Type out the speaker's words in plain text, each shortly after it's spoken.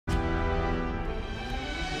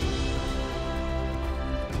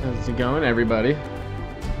How's it going, everybody?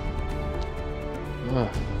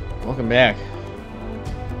 Welcome back.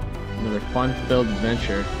 Another fun-filled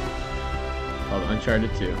adventure called Uncharted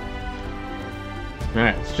 2.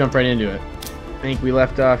 Alright, let's jump right into it. I think we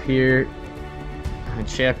left off here on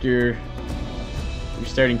we're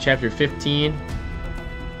starting chapter 15.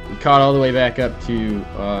 We caught all the way back up to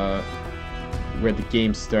where the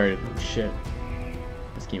game started. Oh shit.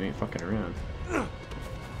 This game ain't fucking around.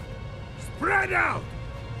 Spread out!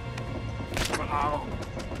 Alright.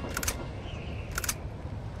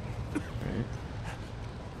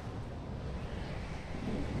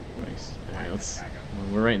 Nice. Alright,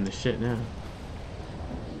 we're right in the shit now.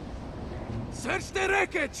 Search the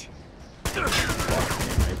wreckage! Okay,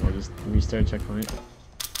 might as well just restart checkpoint.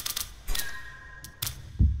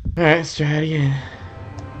 Alright, let's try it again.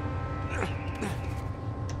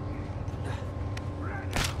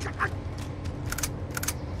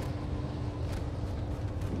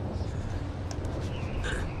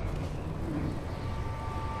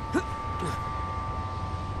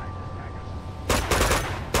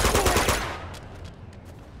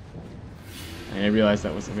 I realized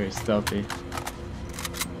that wasn't very stealthy.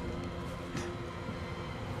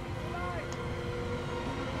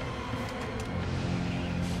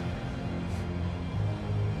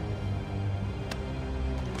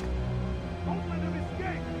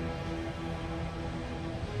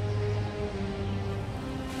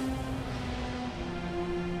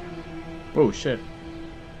 Oh shit.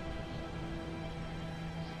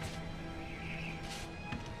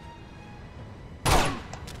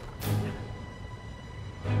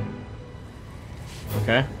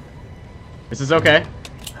 Okay. This is okay.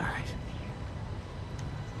 Alright.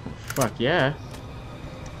 Fuck yeah.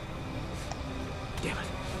 Damn it.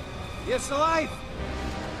 It's alive!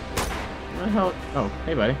 What the hell? Oh,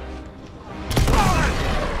 hey buddy.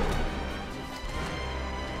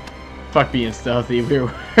 Fuck being stealthy.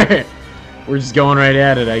 We're just going right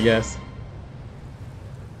at it, I guess.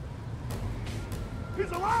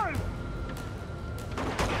 He's alive!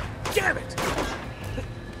 Damn it!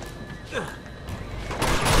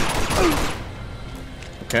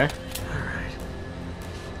 Okay. Alright.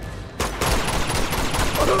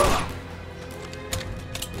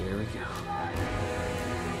 Here we go.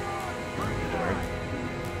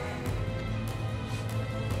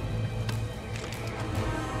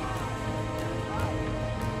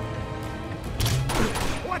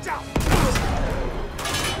 Watch out!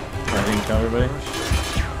 I think tell everybody.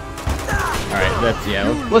 Alright, that's yeah.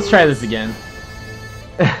 Let's try this again.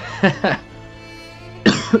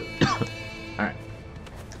 Alright.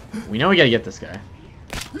 We know we gotta get this guy.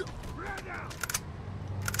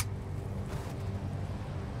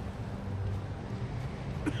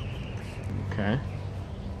 Okay.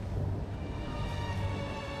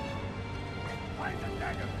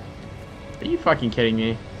 Are you fucking kidding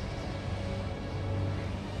me?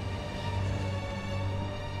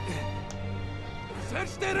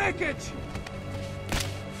 Search the wreckage!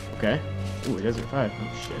 Okay. Ooh, Desert 5. Oh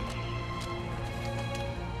shit.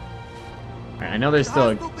 Alright, I know there's still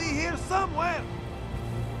a... Has to be here somewhere.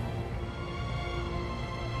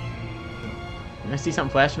 Did I see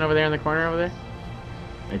something flashing over there in the corner over there?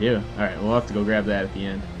 I do. Alright, we'll have to go grab that at the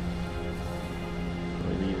end.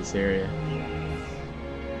 When we leave this area.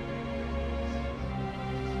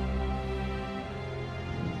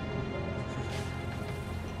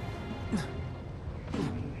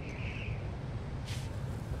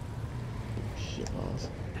 Shitballs.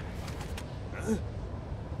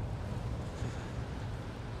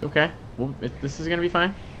 Okay. Well, this is gonna be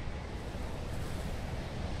fine.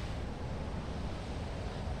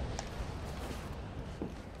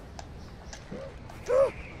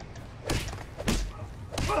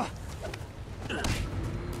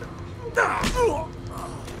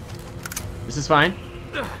 This is fine.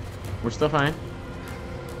 We're still fine.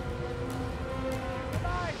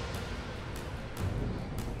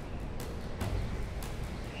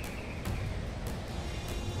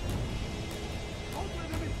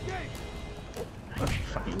 Are you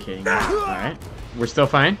fucking kidding me? Alright. We're still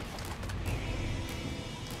fine.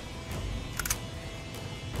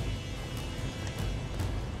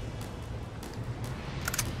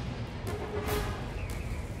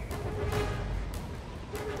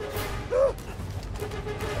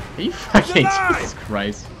 Are you fucking Jesus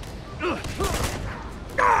Christ?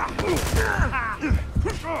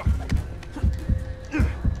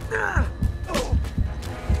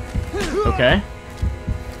 Okay.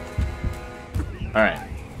 Alright.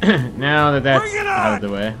 Now that that's out of the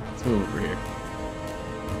way, let's move over here.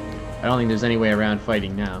 I don't think there's any way around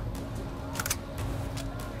fighting now.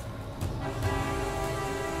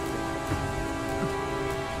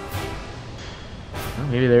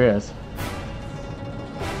 maybe there is.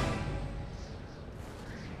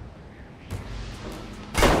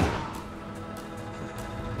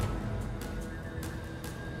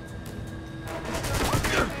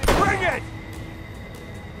 Bring it!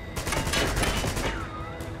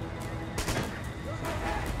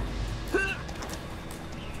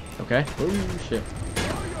 Okay. Oh shit.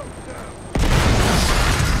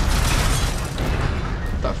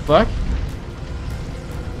 What the fuck?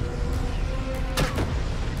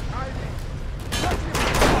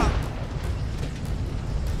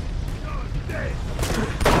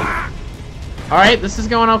 Alright, this is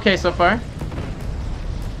going okay so far.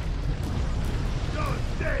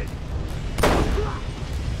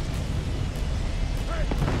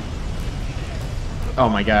 Oh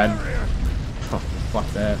my god. Oh, fuck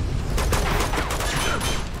that.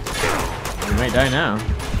 We might die now.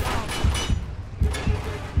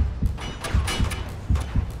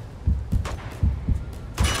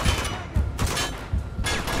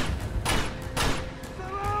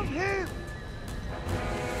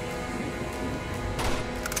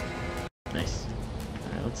 Nice.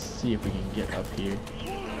 Alright, let's see if we can get up here.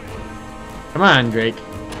 Come on, Drake.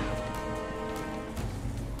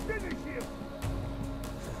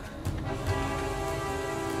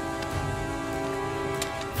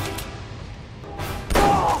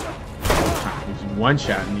 One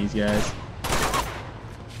shot in these guys.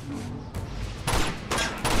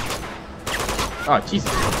 Oh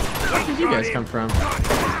Jesus! Where did you guys come from?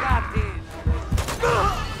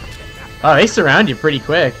 Oh, they surround you pretty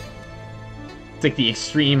quick. It's like the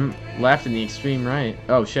extreme left and the extreme right.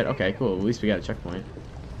 Oh shit! Okay, cool. At least we got a checkpoint.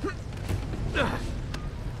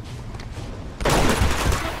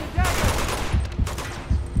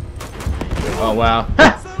 Oh wow!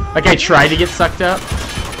 Like I tried to get sucked up.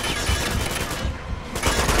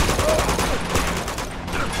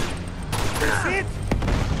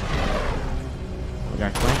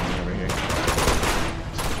 Over here.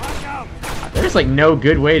 There's like no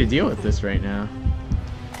good way to deal with this right now.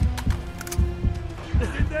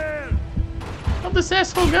 How'd this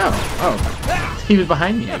asshole go? Oh, he was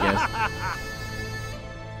behind me, I guess.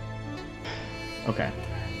 Okay.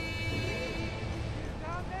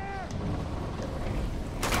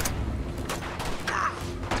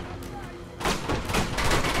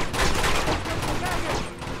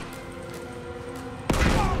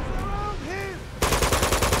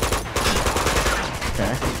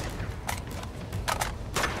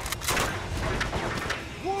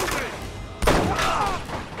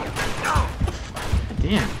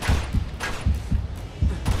 Damn.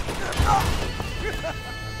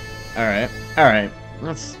 Alright. Alright.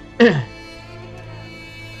 Let's...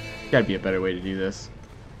 Gotta be a better way to do this.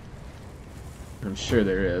 I'm sure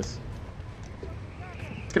there is.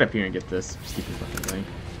 Let's get up here and get this stupid fucking thing.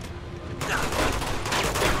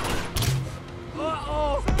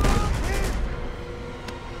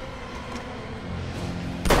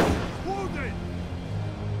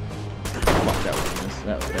 Fuck, that was a miss.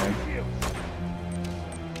 That was bad.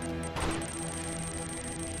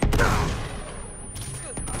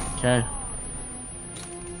 Okay.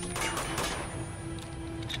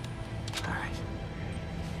 Alright.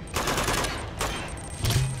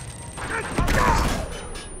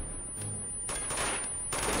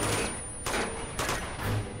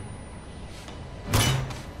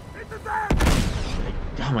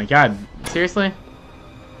 Oh my god. Seriously?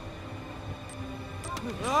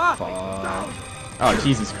 Fuck. Oh,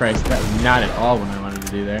 Jesus Christ. That was not at all what I wanted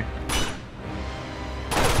to do there.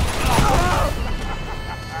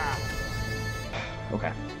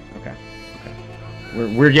 Okay, okay,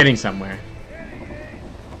 okay. We're getting somewhere.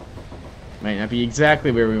 Might not be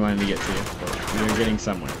exactly where we wanted to get to, but we're getting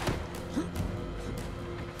somewhere.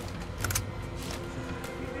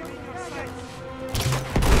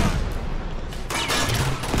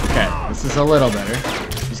 Okay, this is a little better.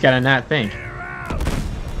 Just gotta not think.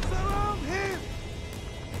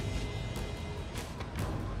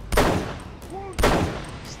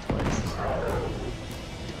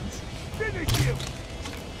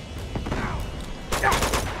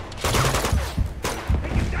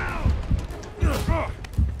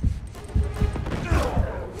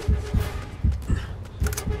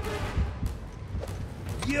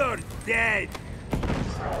 You're dead.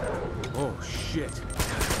 Oh shit.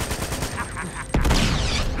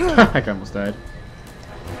 I almost died.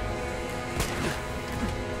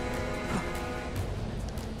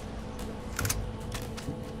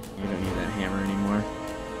 You don't need that hammer anymore.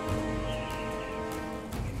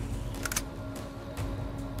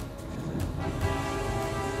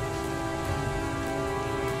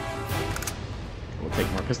 We'll take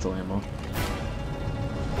more pistol ammo.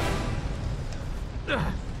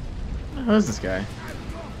 Who is this guy?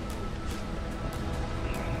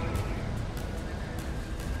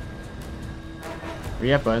 Where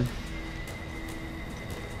you at, bud?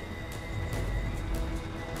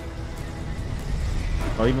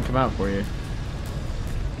 I'll even come out for you.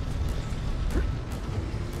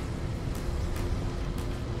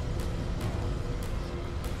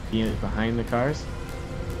 Behind the cars?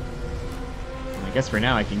 And I guess for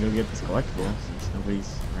now I can go get this collectible since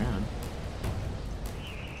nobody's around.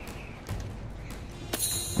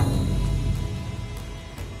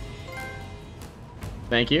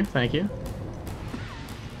 Thank you, thank you.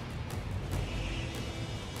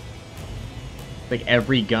 Like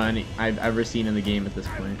every gun I've ever seen in the game at this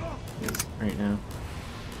point is right now.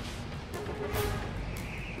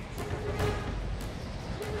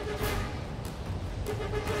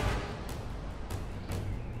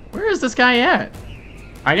 Where is this guy at?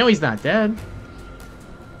 I know he's not dead.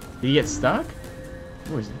 Did he get stuck?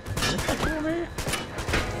 Who is it? Is that guy over here?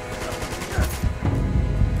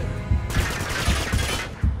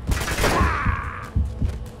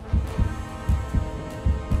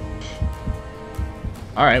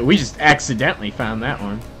 Alright, we just accidentally found that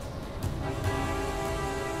one.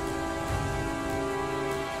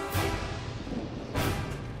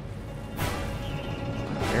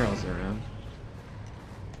 Barrels around.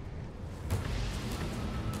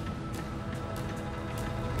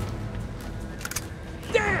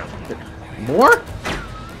 Damn! More?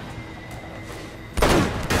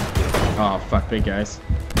 Oh, fuck, big guys.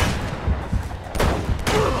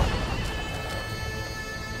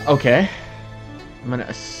 Okay. I'm gonna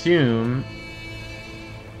assume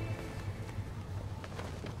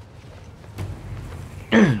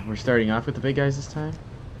we're starting off with the big guys this time.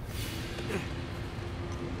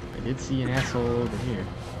 I did see an asshole over here.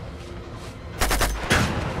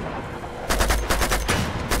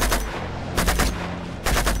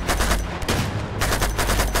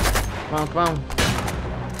 Come on, come on.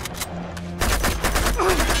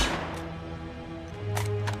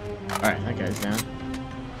 Alright, that guy's down.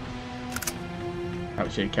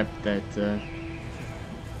 Probably should have kept that,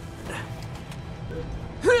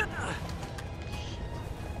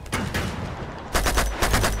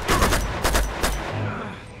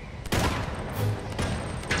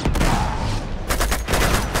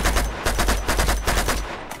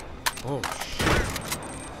 Oh, shit.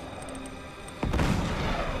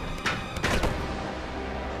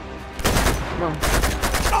 Come on.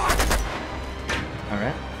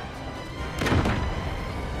 Alright.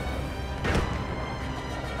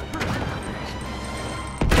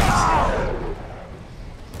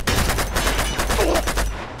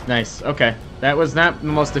 Nice. Okay. That was not the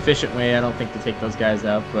most efficient way, I don't think, to take those guys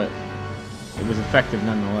out, but it was effective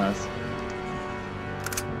nonetheless.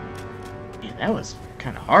 Man, that was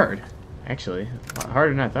kind of hard, actually. A lot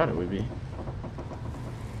harder than I thought it would be.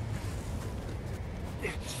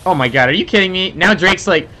 Oh my god, are you kidding me? Now Drake's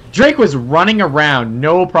like... Drake was running around,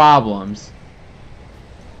 no problems.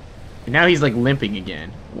 And now he's like limping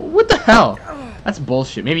again. What the hell? That's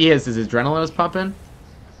bullshit. Maybe his adrenaline was pumping.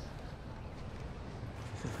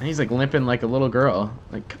 And he's like limping like a little girl.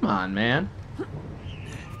 Like, come on, man.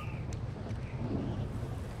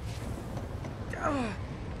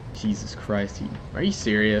 Jesus Christ. Are you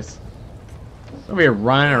serious? Over here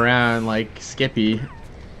running around like Skippy.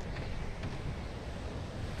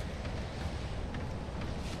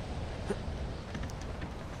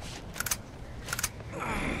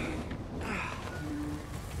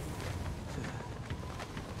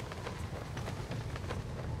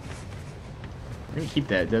 I'm gonna keep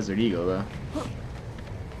that Desert Eagle though.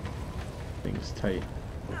 Thing's tight.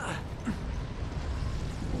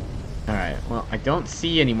 Alright, well, I don't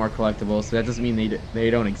see any more collectibles, so that doesn't mean they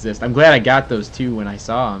don't exist. I'm glad I got those two when I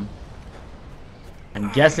saw them.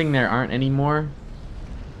 I'm guessing there aren't any more.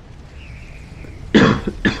 Where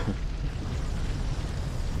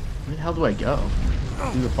the hell do I go?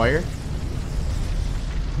 Through the fire?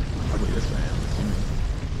 Probably this way, I'm assuming.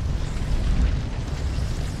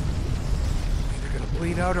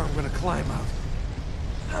 Bleed out or I'm gonna climb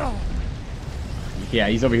out. Yeah,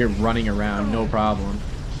 he's over here running around, no problem.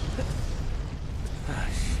 Ah,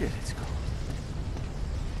 shit, it's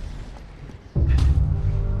cold.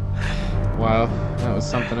 Wow, that was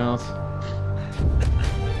something else.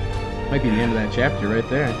 Might be the end of that chapter right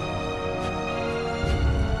there.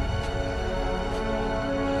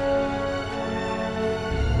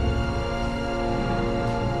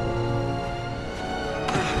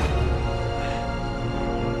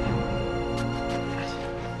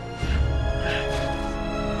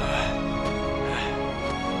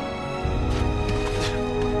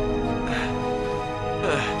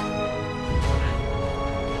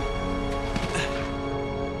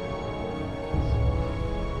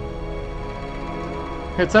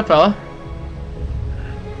 What's up, fella?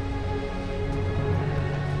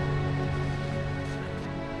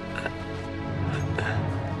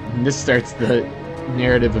 And this starts the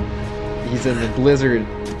narrative of he's in the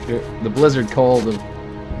blizzard cold of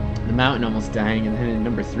the mountain almost dying, and then in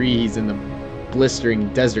number 3 he's in the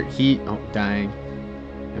blistering desert heat dying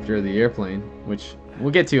after the airplane, which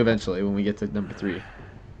we'll get to eventually when we get to number 3.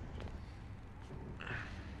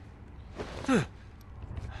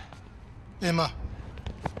 Emma,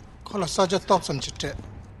 call a sergeant Thompson chit.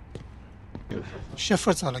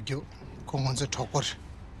 Shepherds are like you. Come on the topper.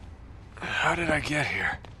 How did I get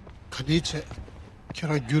here? Kadiche,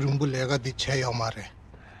 Kira Jurumbu lega di Chayamare.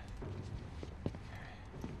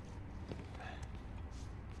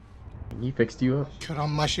 He fixed you up. Kira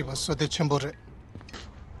Mashi was so the chambore.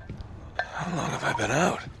 How long have I been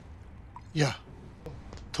out? Yeah.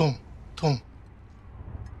 Tom.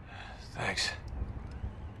 Thanks.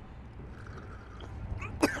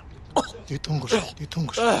 Ditungus.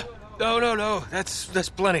 No. That's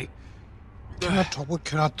plenty. Kira trouble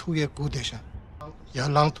Kira 2 year good desha. Ya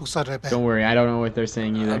lang to sa rebe. Don't worry, I don't know what they're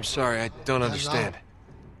saying either. I'm sorry, I don't understand.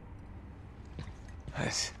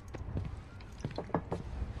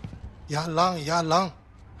 Ya lang.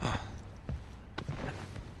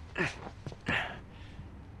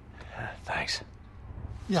 Thanks.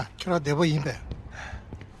 Yeah, Kira debo imbe.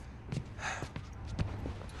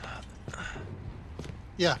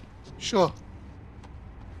 Yeah, sure.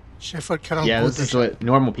 Shepherd Kira Yeah, good this is desha. what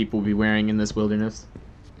normal people will be wearing in this wilderness.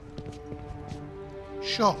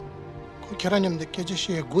 Sure. Kira nyam de keje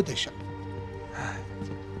she good desha.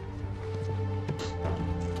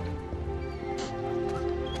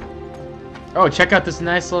 Oh, check out this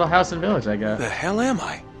nice little house and village I got. The hell am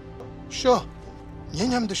I? Sure.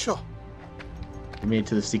 Nyam de sure. We made it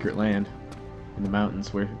to the secret land in the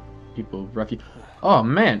mountains where people rough you. Oh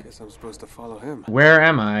man, Guess I'm supposed to follow him. where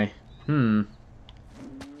am I?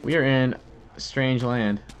 We are in a strange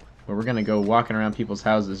land where we're gonna go walking around people's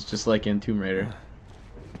houses just like in Tomb Raider.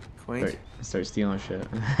 Quaint. Start stealing shit.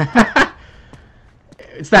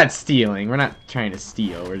 It's not stealing. We're not trying to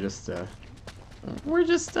steal. We're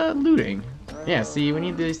just looting. Yeah, see, we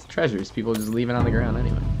need these treasures. People just leave it on the ground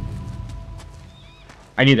anyway.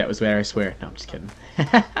 I knew that was there, I swear. No, I'm just kidding.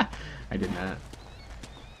 I did not.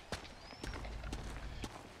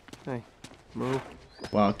 Hey, move.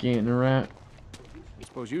 Walking around.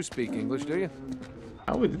 Suppose you speak English, do you?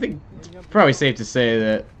 I would think it's probably safe to say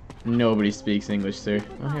that nobody speaks English, sir.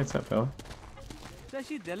 Oh, hey, what's up, fella?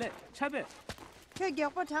 Does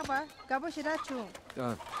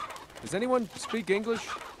anyone speak English?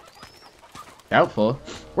 Doubtful.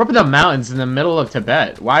 We're up in the mountains in the middle of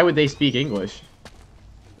Tibet. Why would they speak English?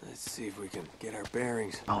 Let's see if we can get our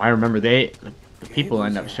bearings. Oh, I remember people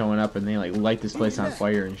end up showing up and they like light this place on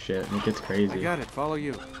fire and shit, and it gets I crazy. got it. Follow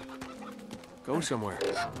you. Go somewhere.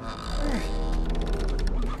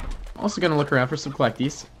 Also gonna look around for some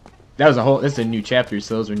collectibles. This is a new chapter,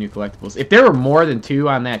 so those are new collectibles. If there were more than 2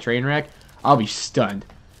 on that train wreck, I'll be stunned.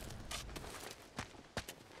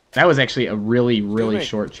 That was actually a really, really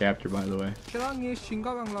short chapter, by the way.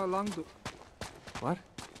 What?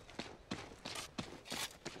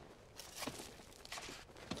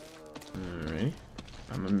 Alright.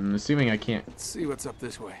 I'm assuming I can't Let's see what's up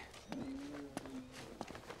this way.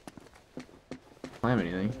 climb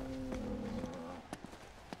anything.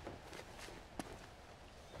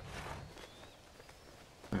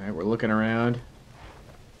 Alright, we're looking around.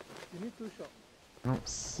 I don't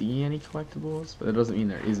see any collectibles, but that doesn't mean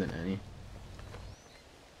there isn't any.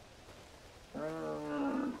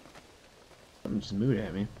 Something just moved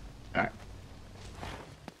at me. Alright.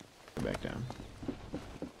 Go back down.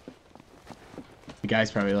 The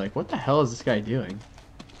guy's probably like, what the hell is this guy doing?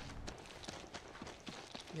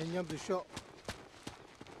 Nyam de sure.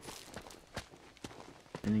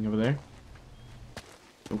 Anything over there?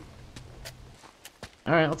 Oh.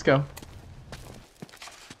 Alright, let's go.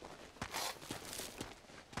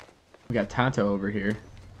 We got Tonto over here,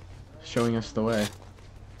 showing us the way.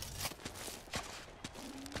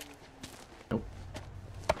 Nope.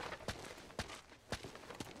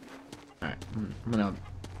 Alright, I'm gonna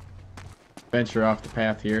venture off the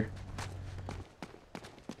path here.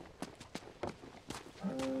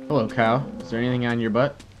 Hello, cow. Is there anything on your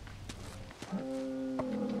butt?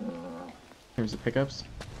 Here's the pickups.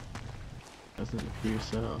 Doesn't appear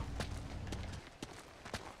so.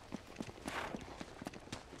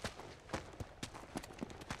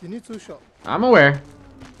 You need to show. I'm aware.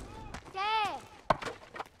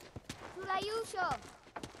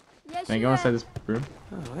 Can I go inside this room?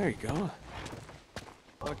 Oh, there you go.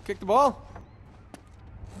 Kick the ball.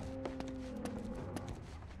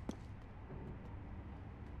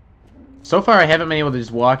 So far, I haven't been able to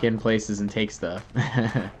just walk in places and take stuff.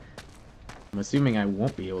 I'm assuming I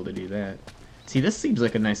won't be able to do that. See, this seems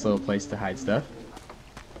like a nice little place to hide stuff.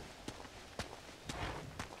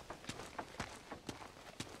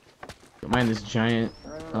 Don't mind this giant,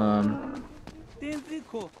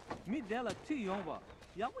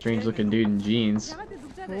 strange looking dude in jeans.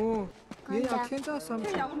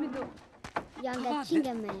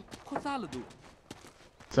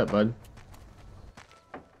 What's up, bud?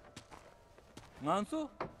 I'm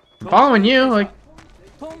following you, like.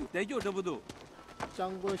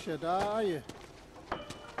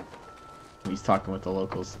 He's talking with the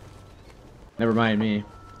locals. Never mind me.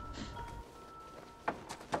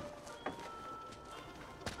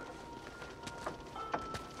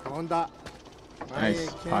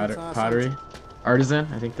 Nice pottery. Artisan,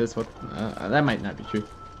 I think that's what. That might not be true.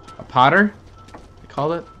 A potter? They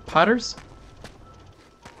call it potters?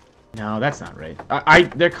 No, that's not right.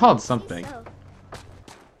 They're called something.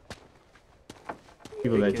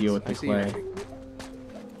 People that deal with the clay.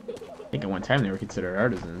 I think at one time they were considered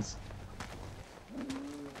artisans.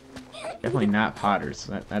 Definitely not potters.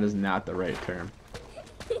 That is not the right term.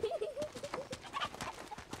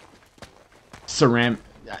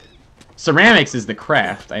 Ceramics is the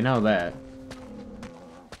craft. I know that.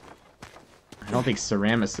 I don't think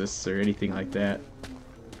ceramicists or anything like that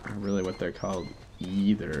are really what they're called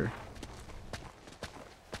either.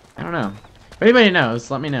 I don't know. If anybody knows,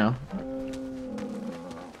 let me know.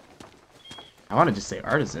 I want to just say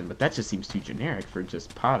artisan, but that just seems too generic for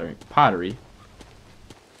just pottery.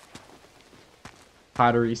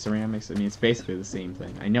 Pottery, ceramics, I mean, it's basically the same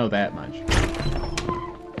thing. I know that much.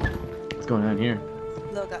 What's going on here?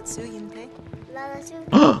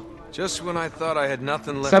 Just when I thought I had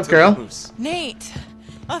nothing left What's up, girl? to lose. Nate!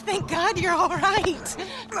 Oh, thank God you're all right.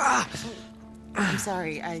 I'm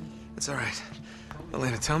sorry, It's all right.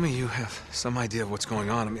 Elena, tell me you have some idea of what's going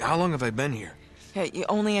on. I mean, how long have I been here? Hey,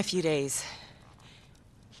 only a few days.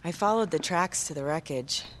 I followed the tracks to the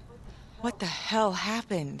wreckage. What the hell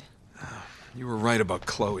happened? You were right about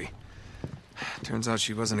Chloe. Turns out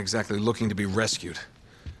she wasn't exactly looking to be rescued.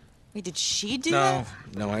 Wait, did she do that?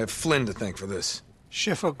 No, I have Flynn to thank for this.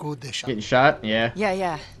 Getting shot? Yeah.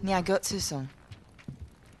 Yeah, Gotsu-sung.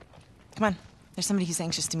 Come on, there's somebody who's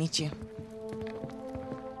anxious to meet you.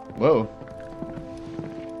 Whoa.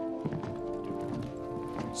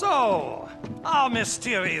 So, our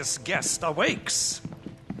mysterious guest awakes.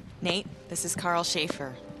 Nate, this is Carl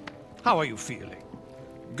Schaefer. How are you feeling?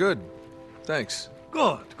 Good. Thanks.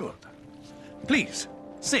 Good. Please,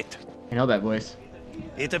 sit. I know that voice.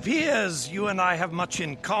 It appears you and I have much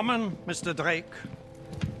in common, Mr. Drake.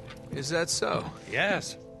 Is that so?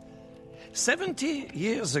 Yes. 70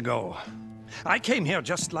 years ago, I came here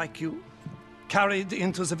just like you, carried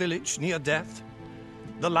into the village near death,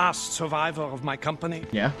 the last survivor of my company.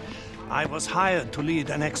 Yeah. I was hired to lead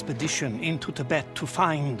an expedition into Tibet to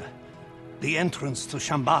find the entrance to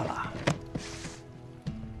Shambhala.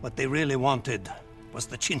 What they really wanted was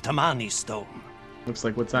the Chintamani stone. Looks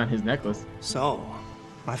like what's on his necklace. So,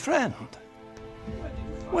 my friend,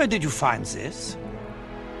 where did you find this?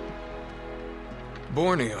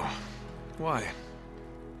 Borneo. Why?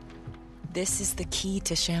 This is the key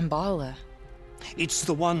to Shambhala. It's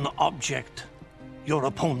the one object your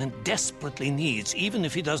opponent desperately needs, even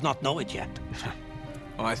if he does not know it yet.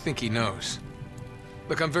 Oh, I think he knows.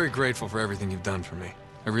 Look, I'm very grateful for everything you've done for me.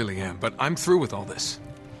 I really am, but I'm through with all this.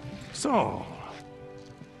 So,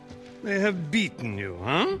 they have beaten you,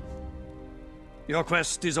 huh? Your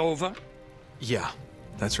quest is over? Yeah,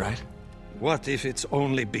 that's right. What if it's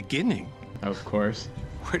only beginning? Of course.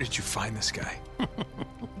 Where did you find this guy?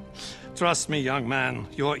 Trust me, young man,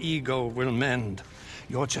 your ego will mend.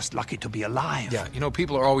 You're just lucky to be alive. Yeah, you know,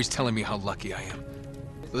 people are always telling me how lucky I am.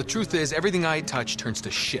 But the truth is, everything I touch turns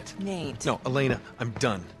to shit. Nate. No, Elena, I'm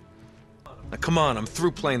done. Now, come on, I'm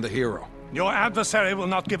through playing the hero. Your adversary will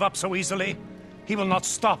not give up so easily. He will not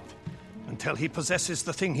stop until he possesses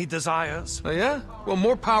the thing he desires. Oh, yeah? Well,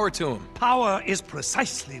 more power to him. Power is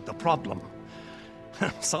precisely the problem.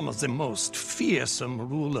 Some of the most fearsome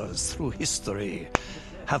rulers through history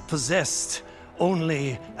have possessed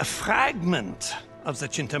only a fragment of the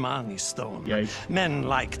Chintamani stone. Yikes. Men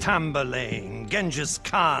like Tamburlaine, Genghis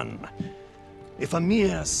Khan. If a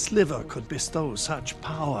mere sliver could bestow such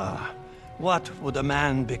power, what would a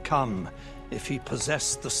man become if he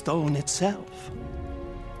possessed the stone itself?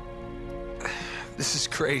 This is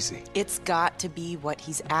crazy. It's got to be what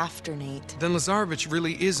he's after, Nate. Then Lazarevich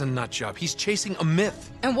really is a nutjob. He's chasing a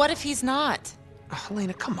myth. And what if he's not?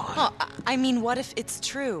 Elena, come on. Well, I mean, what if it's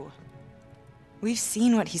true? We've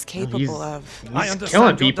seen what he's capable of. I He's understand killing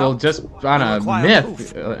your people doubt. just on You a require myth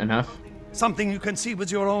proof. enough. Something you can see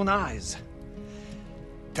with your own eyes.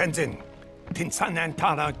 Tenzin,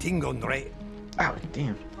 Tinsanantara Tingonre. Oh,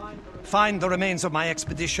 damn. Find the remains of my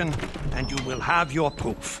expedition, and you will have your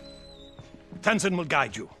proof. Tenzin will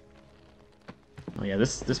guide you. Oh yeah,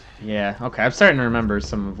 yeah, okay, I'm starting to remember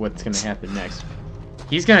some of what's gonna happen next.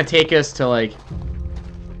 He's gonna take us to, like...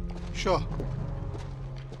 Sure.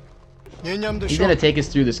 He's gonna take us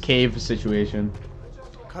through this cave situation.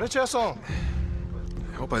 가르쳐서.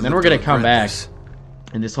 And then we're gonna come back.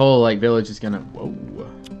 And this whole, like, village is gonna... Whoa.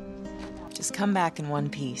 Just come back in one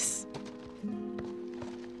piece.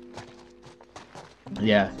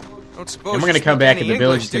 Yeah. And we're gonna come back and the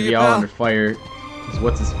village is gonna be all under fire.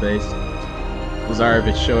 What's his face?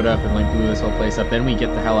 Lazarevich showed up and like blew this whole place up. Then we get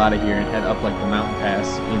the hell out of here and head up like the mountain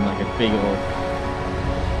pass in like a big old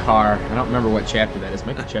car. I don't remember what chapter that is. It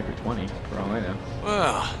might be chapter 20 for all I know.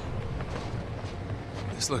 Well,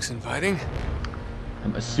 this looks inviting.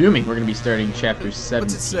 I'm assuming we're gonna be starting chapter 17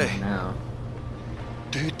 What's it say? now.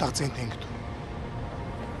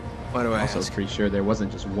 Why do I Also ask? pretty sure there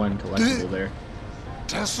wasn't just one collectible there.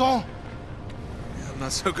 됐어. I'm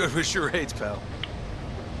not so good with charades, pal.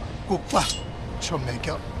 꼭 봐. 저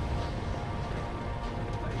매겨.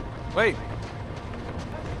 Wait.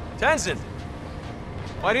 Tenzin!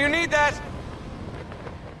 Why do you need that?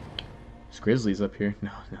 There's grizzlies up here.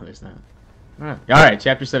 No, there's not. Alright,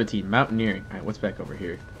 chapter 17, mountaineering. Alright, what's back over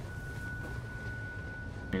here?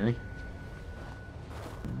 Anything?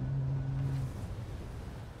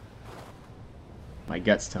 My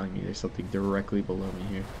gut's telling me there's something directly below me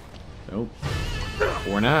here. Nope.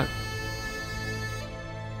 Or not.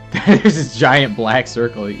 There's this giant black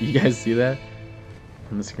circle. You guys see that?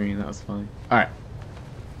 On the screen, that was funny. Alright.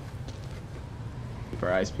 Keep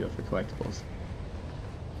our eyes peeled for collectibles.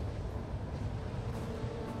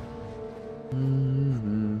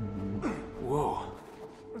 Whoa.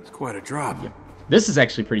 That's quite a drop. Yep. This is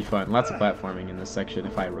actually pretty fun. Lots of platforming in this section,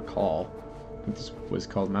 if I recall. I think this was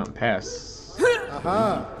called Mountain Pass.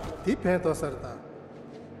 아하. 디펜더 살다.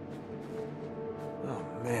 Oh,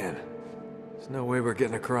 man. There's no way we're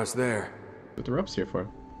getting across there. What the rope's here for?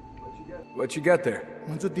 What you got there?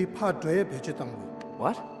 먼저 네파 뒤에 배치했던 거.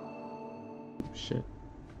 What? Shit.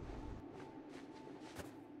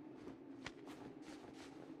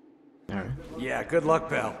 Alright. Yeah, good luck,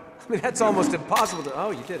 pal. I mean, that's almost impossible to...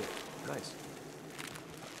 Oh, you did it. Nice.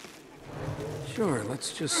 Sure,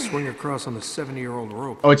 let's just swing across on the 70-year-old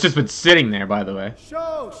rope. Oh, it's just been sitting there, by the way.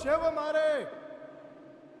 쇼, 쉐바 말해.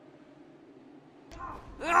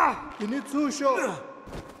 You need to show.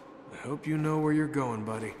 I hope you know where you're going,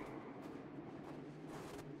 buddy.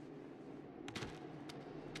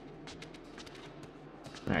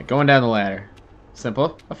 Alright, going down the ladder.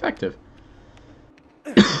 Simple, effective.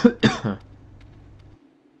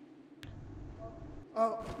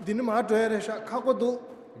 니는 말 돼야 하고도.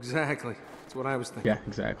 Exactly. That's what I was thinking. Yeah,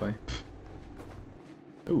 exactly.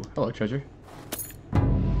 Ooh, hello, treasure.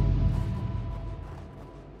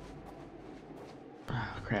 Oh,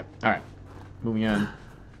 crap. Alright. Moving on.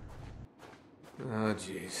 Oh,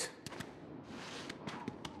 jeez.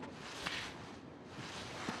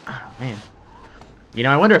 Oh, man. You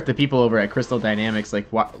know, I wonder if the people over at Crystal Dynamics like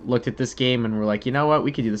looked at this game and were like, you know what,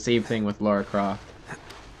 we could do the same thing with Lara Croft.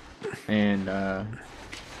 And,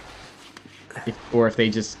 or if they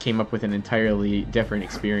just came up with an entirely different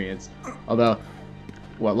experience. Although,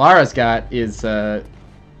 what Lara's got is,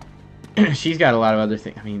 she's got a lot of other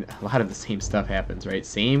things. I mean, a lot of the same stuff happens, right?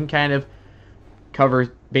 Same kind of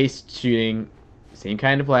cover-based shooting, same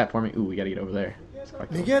kind of platforming. Ooh, we gotta get over there.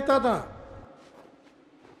 니겠다다.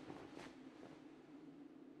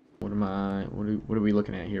 What are we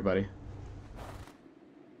looking at here, buddy?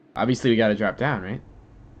 Obviously, we gotta drop down, right?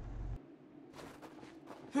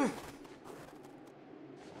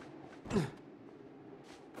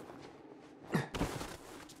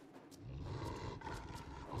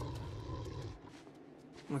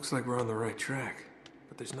 Looks like we're on the right track,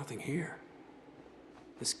 but there's nothing here.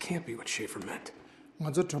 This can't be what Schaefer meant.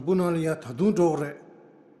 먼저 저분을 야 더둔 쪽으로.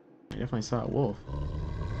 I definitely saw a wolf.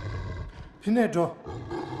 피내줘.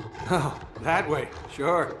 Oh, that way.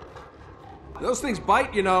 Sure. Those things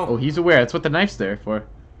bite, you know. Oh, he's aware. That's what the knife's there for.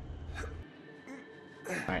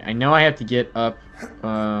 Alright, I know I have to get up,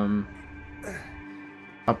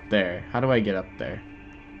 up there. How do I get up there?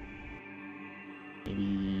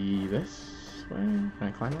 Maybe this way? Can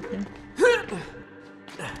I climb up here?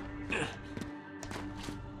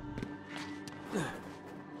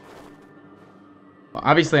 Well,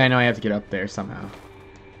 obviously I know I have to get up there somehow.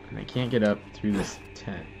 And I can't get up through this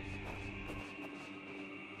tent.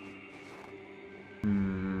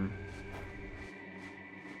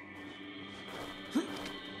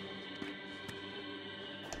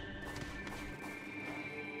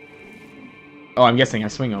 Oh, I'm guessing I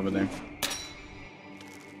swing over there.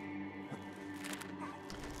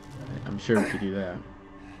 I'm sure we could do that.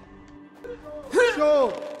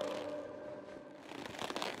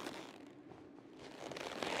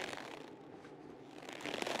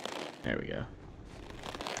 There we go.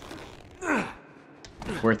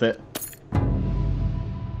 Worth it.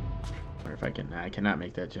 Or if I can, I cannot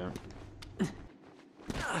make that jump.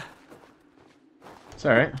 It's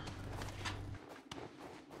alright.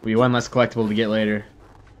 We one less collectible to get later.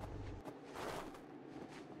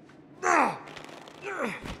 Oh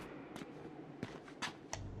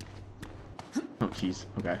jeez.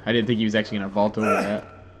 Okay. I didn't think he was actually gonna vault over that.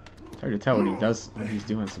 It's hard to tell what he does, what he's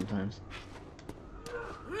doing sometimes.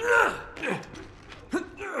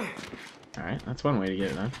 Alright, that's one way to get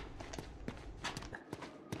it done.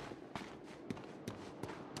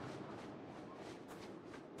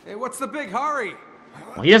 Hey, what's the big hurry?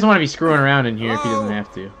 Well, he doesn't want to be screwing around in here if he doesn't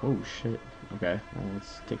have to. Oh shit. Okay, well,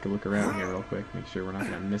 let's take a look around here real quick. Make sure we're not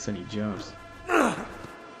gonna miss any jumps. The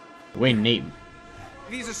way Nate,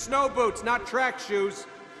 These are snow boots, not track shoes.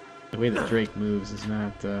 the way that Drake moves is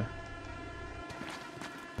not the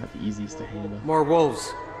easiest to handle. More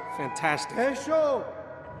wolves. Fantastic.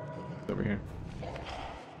 Over here.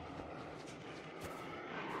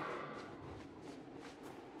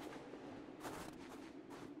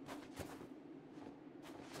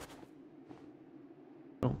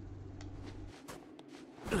 Oh.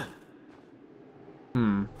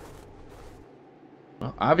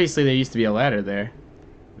 Well, obviously there used to be a ladder there.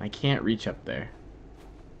 I can't reach up there.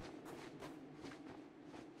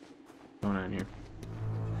 What's going on here?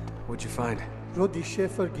 What'd you find? Rodi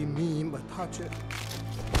Shepherd give me but touch it.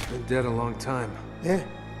 Been dead a long time. Eh,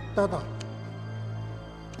 tada.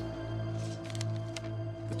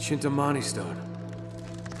 The Chintamani stone.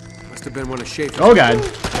 Must have been one of Schaefer's. Oh god.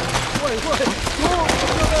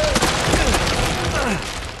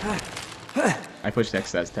 I pushed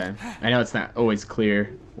X that time. I know it's not always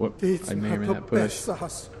clear what I may or may not push.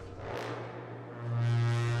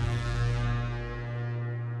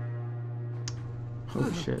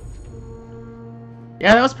 Oh shit.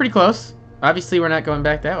 Yeah, that was pretty close. Obviously, we're not going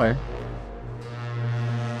back that way.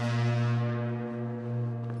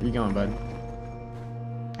 Where you going, bud?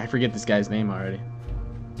 I forget this guy's name already.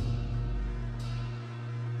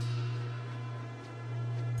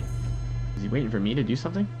 Is he waiting for me to do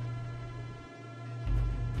something?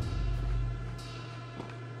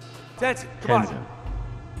 That's it. Come Tenzin. on.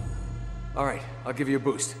 All right, I'll give you a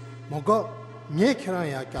boost. 뭐가 네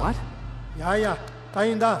캐나야 까. What? 야야,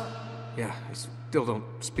 다인다. Yeah, I still don't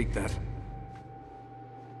speak that.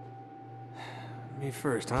 Me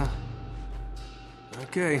first, huh?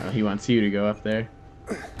 Okay. Oh, he wants you to go up there.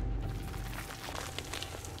 Because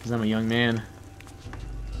I'm a young man.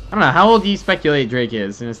 I don't know, how old do you speculate Drake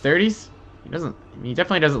is? In his 30s? He doesn't, I mean, he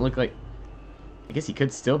definitely doesn't look like... I guess he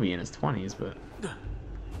could still be in his 20s, but...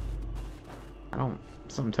 I don't...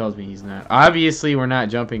 Something tells me he's not. Obviously, we're not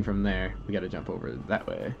jumping from there. We gotta jump over that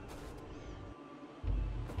way.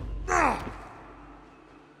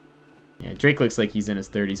 Yeah, Drake looks like he's in his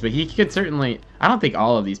 30s, but he could certainly... I don't think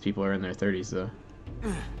all of these people are in their 30s, though.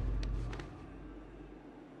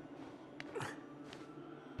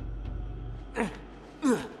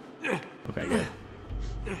 Okay, good.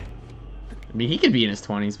 I mean, he could be in his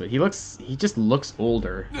 20s, but he just looks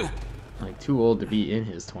older. Like, too old to be in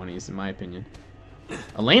his 20s, in my opinion.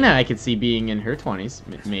 Elena, I could see being in her 20s,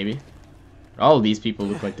 maybe. All of these people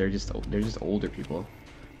look like they're just older people.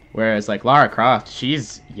 Whereas, like, Lara Croft,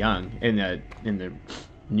 she's young in the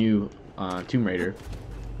new Tomb Raider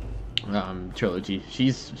trilogy.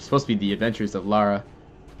 She's supposed to be the adventures of Lara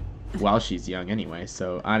while she's young anyway,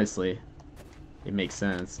 so honestly, it makes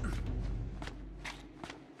sense.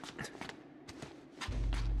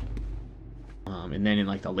 And then in,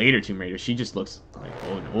 like, the later Tomb Raider, she just looks like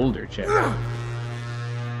an older chick. I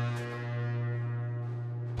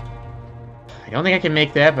don't think I can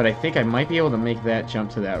make that, but I think I might be able to make that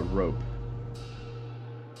jump to that rope.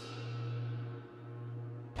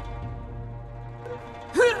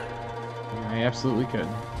 Yeah, I absolutely could.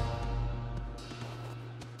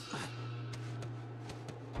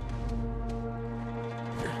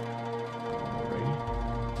 Alrighty.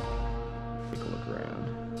 Take a look around.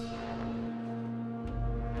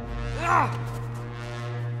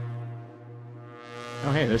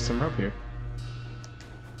 Oh hey, there's some rope here.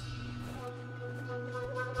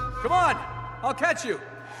 Come on! I'll catch you!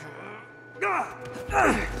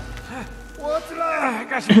 What's I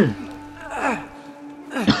got you.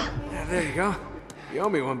 Yeah, there you go. You owe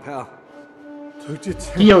me one, pal.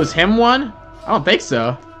 He owes him one? I don't think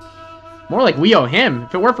so. More like we owe him.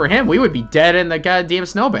 If it weren't for him, we would be dead in the goddamn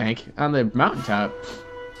snowbank on the mountaintop.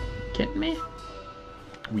 Kidding me?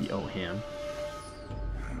 We owe him.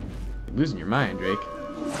 You're losing your mind, Drake.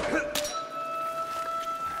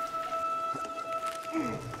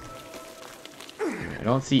 I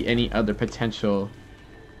don't see any other potential.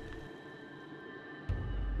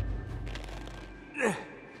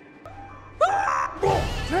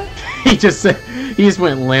 he just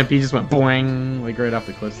went limp. He just went boing, like right off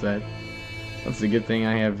the cliffside. That's a good thing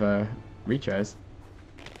I have retries.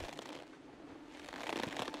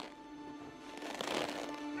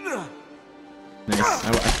 Nice.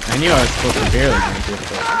 I knew I was supposed to barely make it,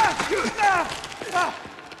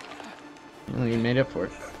 but he made up for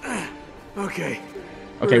it. Okay.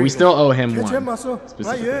 Okay, we still owe him one.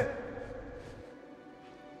 Specifically.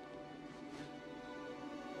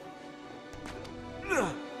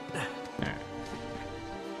 Alright.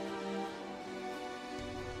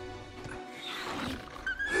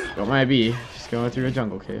 What might be? Just going through a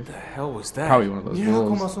jungle cave. What the hell was that? Probably one of those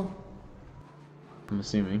wolves. I'm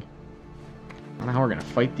assuming. I don't know how we're gonna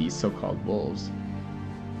fight these so-called wolves.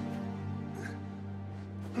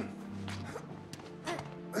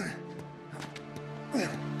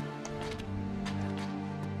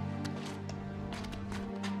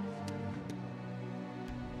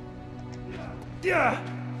 Yeah.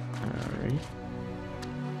 Alright.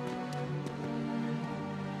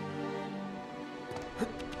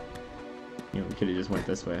 You know, we could have just went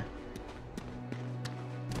this way.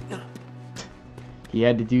 He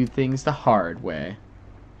had to do things the hard way.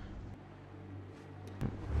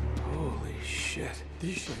 Holy shit.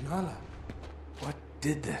 What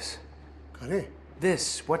did this? 그래.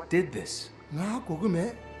 This. What did this? 나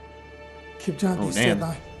고금에 킵장 Oh, damn.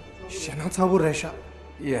 디세다. 샤나 차부레샤.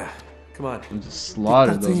 Yeah. Come on. And just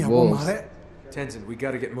slaughtered those wolves. Tenzin, we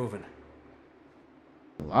gotta get moving.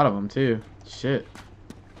 A lot of them too. Shit.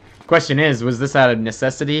 Question is, was this out of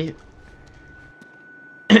necessity?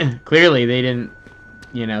 Clearly they didn't,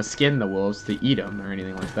 you know, skin the wolves to eat them or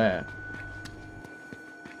anything like that.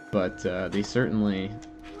 But they certainly...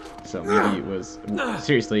 So maybe it was...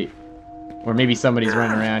 Seriously. Or maybe somebody's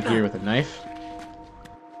running around here with a knife.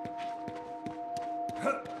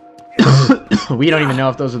 We don't even know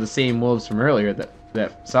if those are the same wolves from earlier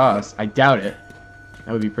that saw us. I doubt it.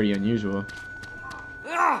 That would be pretty unusual.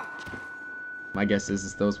 My guess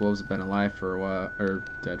is those wolves have been alive for a while, or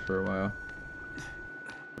dead for a while.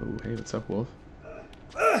 Oh, hey, what's up, wolf?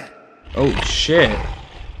 Oh, shit.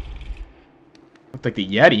 Looked like the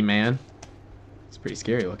Yeti, man. It's pretty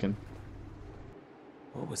scary looking.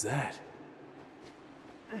 What was that?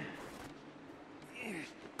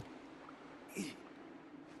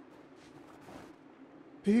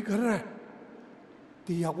 비그래.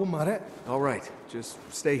 디하고 말해. All right, just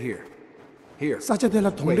stay here. Here.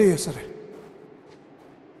 사자들라 동네에서래.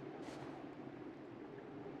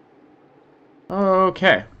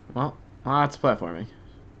 Okay. Well, lots of platforming.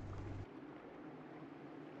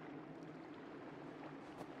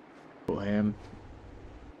 Blam.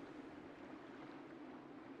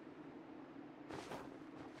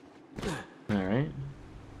 Alright.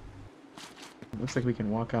 Looks like we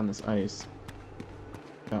can walk on this ice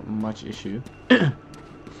without much issue.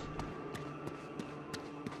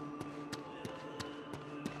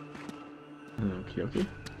 Okie dokie.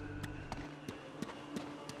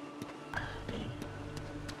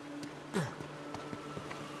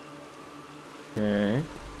 Okay.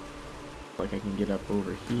 Like I can get up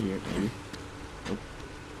over here, maybe. Nope.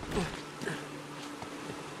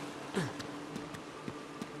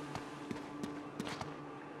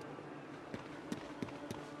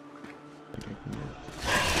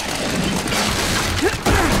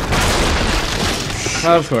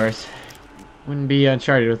 Of course. Wouldn't be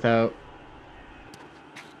Uncharted without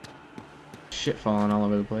shit falling all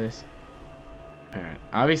over the place. Alright.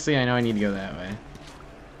 Obviously I know I need to go that way.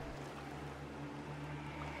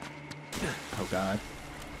 Oh god.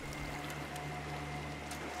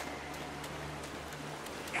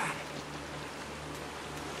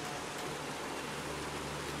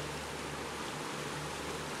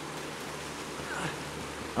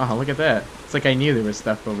 Oh, look at that. It's like I knew there was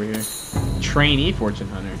stuff over here. Trainee fortune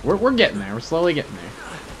hunter. We're getting there. We're slowly getting there.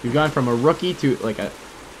 We've gone from a rookie to like a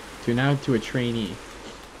now to a trainee.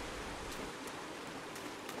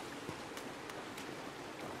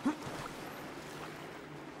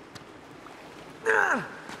 That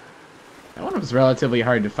one was relatively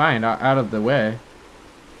hard to find out of the way.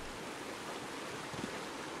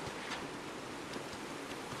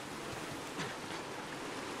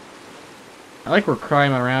 I like we're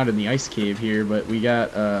climbing around in the ice cave here, but we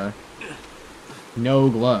got no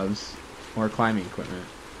gloves or climbing equipment.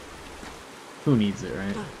 Who needs it,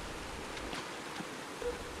 right?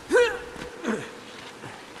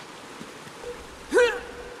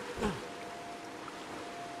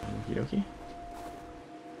 Okie dokie.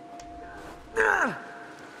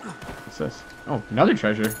 What's this? Oh, another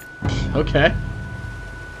treasure. Okay.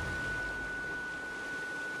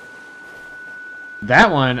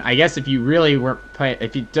 That one, I guess if you really weren't playing,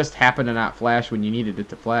 if you just happened to not flash when you needed it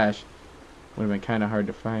to flash, would have been kind of hard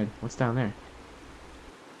to find. What's down there?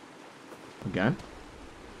 A gun?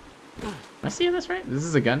 Am I seeing this right? This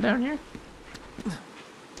is a gun down here?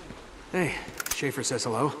 Hey, Schaefer says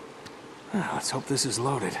hello. Let's hope this is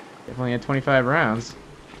loaded. Definitely had 25 rounds.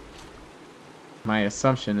 My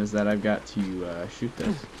assumption is that I've got to shoot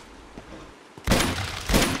this.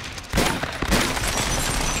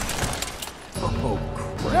 Oh,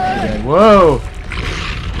 Okay, whoa!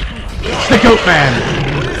 It's the goat man!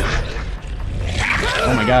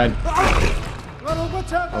 Oh my god.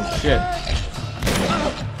 Oh shit.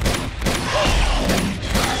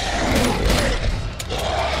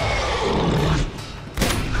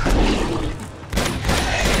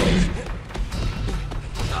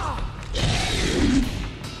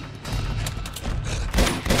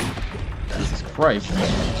 Jesus Christ.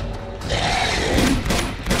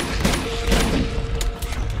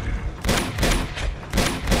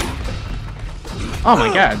 Oh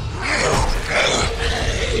my god.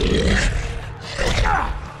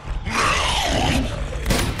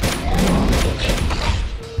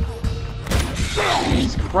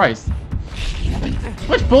 Jesus Christ.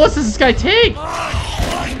 Which bullets does this guy take?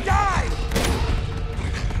 I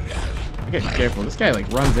gotta be careful. This guy like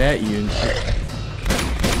runs at you and shit.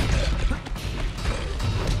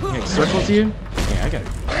 He like, circles you? Yeah, I gotta.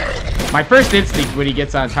 My first instinct when he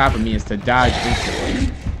gets on top of me is to dodge instantly.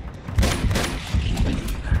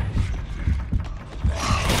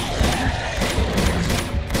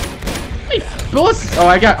 Bullets! Oh,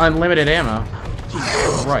 I got unlimited ammo.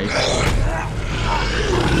 Jesus Christ.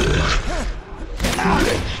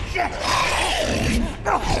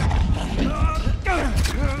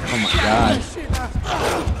 Oh my god.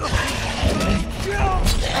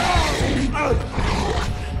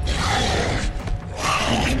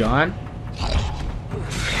 He's gone?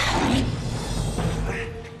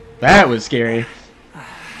 That was scary.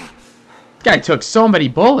 This guy took so many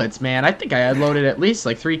bullets, man. I think I had loaded at least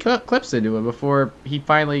like 3 clips into it before he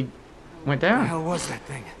finally went down. What the hell was that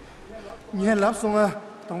thing? I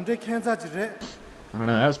don't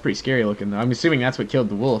know. That was pretty scary looking, though. I'm assuming that's what killed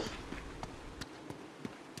the wolf.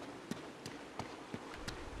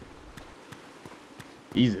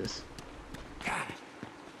 Jesus. Yeah,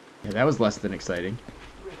 that was less than exciting.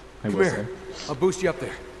 I will say. I'll boost you up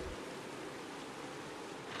there.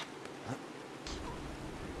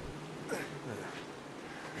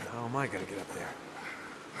 How am I gonna get up there?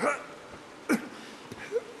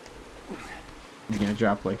 He's gonna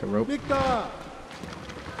drop like a rope.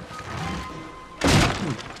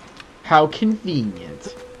 How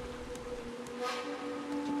convenient.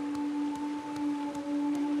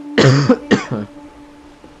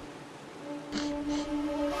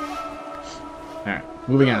 Alright,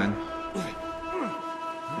 moving on.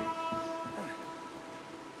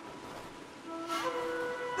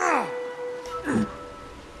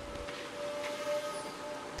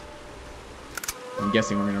 I'm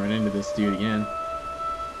guessing we're gonna run into this dude again.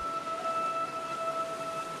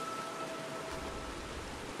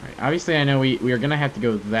 Alright, obviously I know we are gonna have to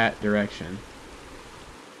go that direction.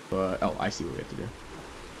 But, oh, I see what we have to do.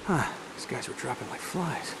 Huh, these guys were dropping like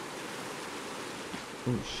flies.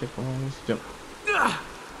 Oh, shit balls. Jump.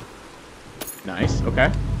 Nice, okay.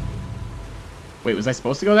 Wait, was I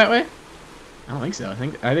supposed to go that way? I don't think so. I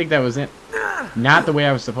think that was it. Not the way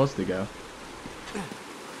I was supposed to go.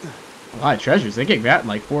 A lot of treasures. They get that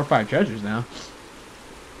like 4 or 5 treasures now.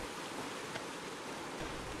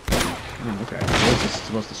 Oh, okay. I was just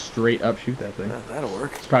supposed to straight up shoot that thing. That'll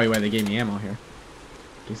work. That's probably why they gave me ammo here. In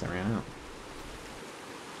case I ran out.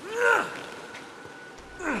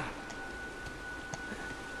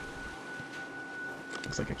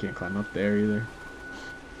 Looks like I can't climb up there either.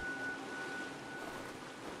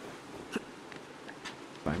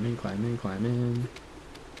 Climb in, climb in, climb in.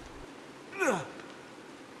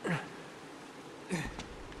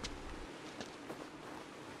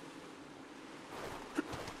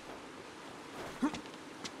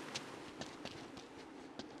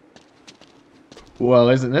 Well,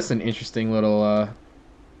 isn't this an interesting little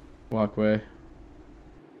walkway?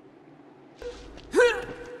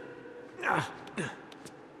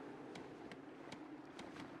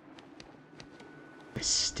 The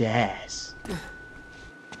stairs.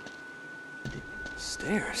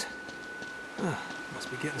 Stairs? Huh,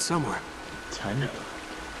 must be getting somewhere. Time to go.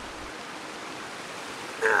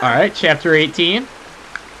 Alright, chapter 18.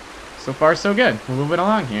 So far, so good. We're moving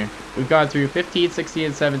along here. We've gone through 15, 16,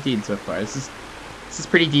 and 17 so far. This is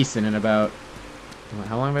pretty decent in about...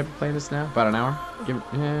 How long have I been playing this now? About an hour? Give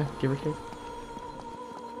or take.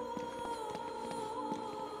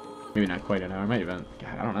 Maybe not quite an hour. It might have been...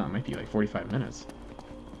 God, I don't know. It might be like 45 minutes.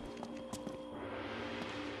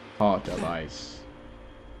 Hot device.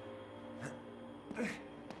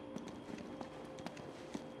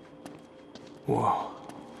 Whoa.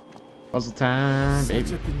 Puzzle time, baby.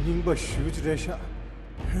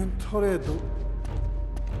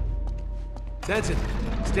 Tenzin,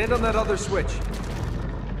 stand on that other switch.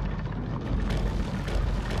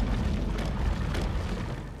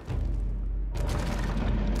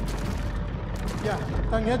 Yeah,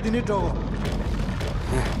 당연히 니네 저거.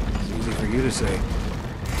 It's easy for you to say.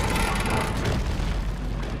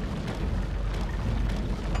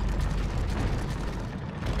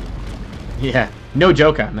 Yeah, no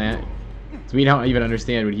joke on that. So we don't even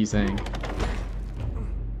understand what he's saying.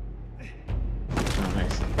 Oh,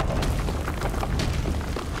 nice.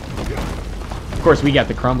 Of course, we got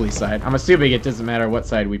the crumbly side. I'm assuming it doesn't matter what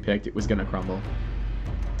side we picked, it was gonna crumble.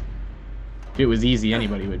 If it was easy,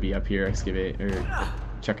 anybody would be up here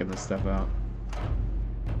checking this stuff out.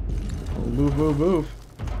 Oh, move, move, move.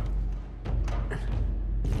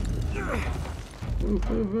 Move,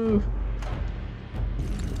 move, move.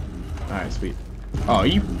 Alright, sweet. Oh, are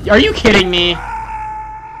you kidding me?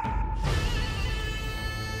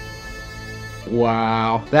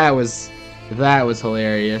 Wow, that was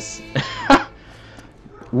hilarious.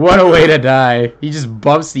 What a way to die. He just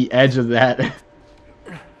bumps the edge of that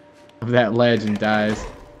ledge and dies.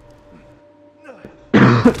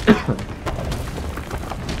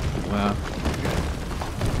 Wow.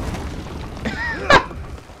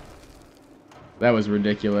 That was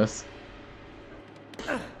ridiculous.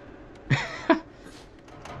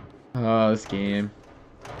 Oh, this game.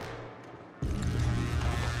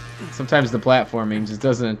 Sometimes the platforming just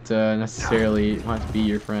doesn't necessarily want to be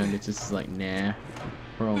your friend. It's just like, nah.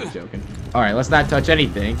 We're only joking. Alright, let's not touch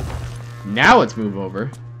anything. Now let's move over.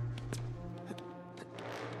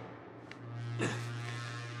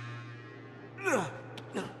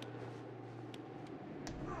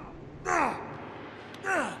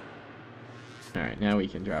 Alright, now we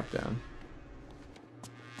can drop down.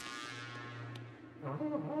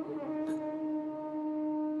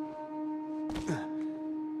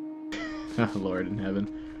 Oh, Lord in heaven.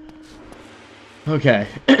 Okay.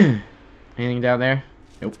 Anything down there?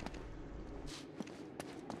 Nope.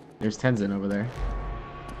 There's Tenzin over there.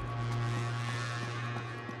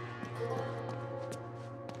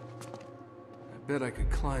 I bet I could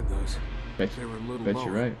climb those. Bet They were a little you're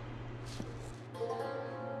lower. right.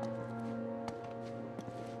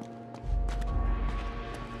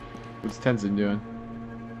 What's Tenzin doing?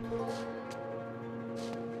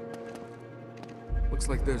 Looks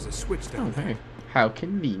like there's a switch down Oh, there. hey. How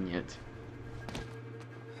convenient.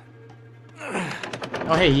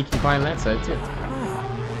 Oh, hey, he can climb that side, too.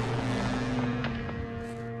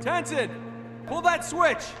 Tenzin! Pull that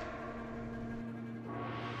switch!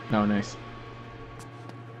 Oh, nice.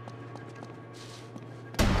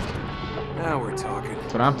 Now we're talking.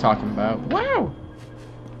 That's what I'm talking about. Wow!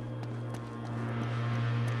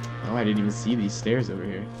 Oh, I didn't even see these stairs over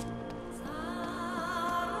here.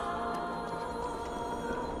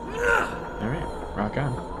 Alright, rock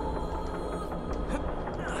on.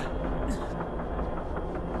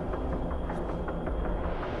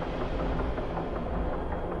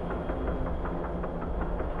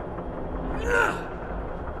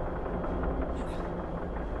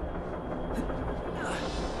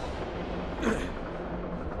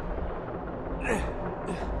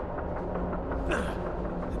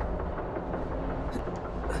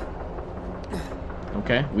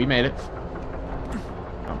 Okay, we made it.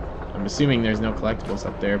 Oh, I'm assuming there's no collectibles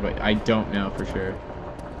up there, but I don't know for sure.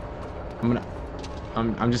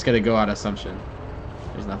 I'm just gonna go on assumption.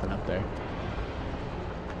 There's nothing up there.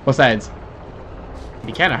 Besides, it'd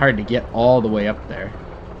be kind of hard to get all the way up there.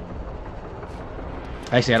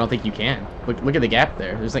 Actually, I don't think you can. Look at the gap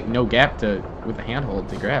there. There's like no gap with a handhold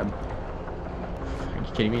to grab. Are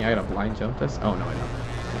you kidding me? I gotta blind jump this? Oh no, I don't.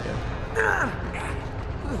 Okay.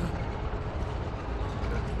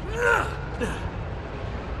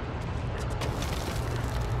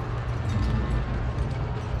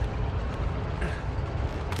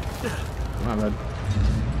 Come on, bud.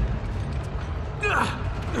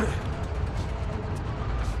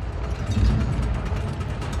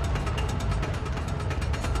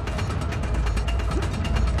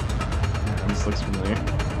 This looks familiar.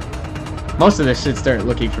 Most of this shit started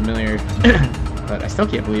looking familiar, but I still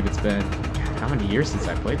can't believe it's been, God, how many years since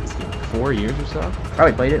I played this game? 4 years or so?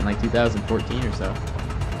 Probably played it in like 2014 or so.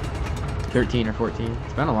 13 or 14.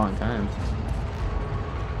 It's been a long time.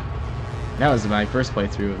 That was my first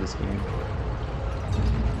playthrough of this game.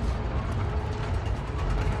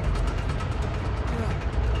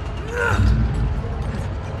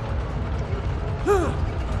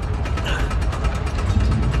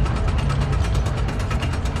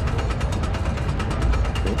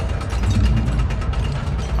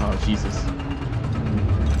 Oh, Jesus.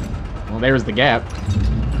 Well, there's the gap.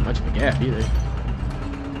 Not much of a gap either.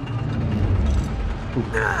 Ooh.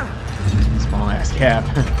 Small ass gap.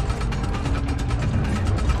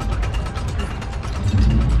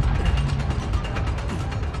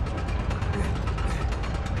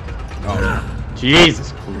 Oh,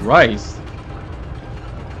 Jesus Christ.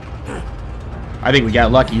 I think we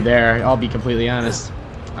got lucky there, I'll be completely honest.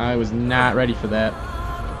 I was not ready for that.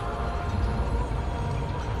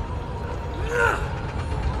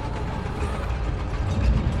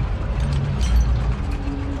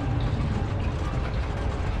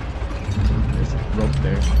 There's a rope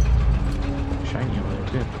there. Shiny over there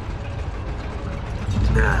too.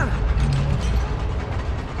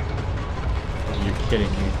 You're kidding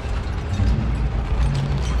me.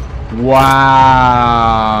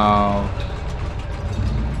 Wow.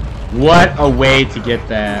 What a way to get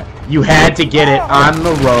that. You had to get it on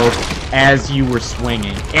the rope as you were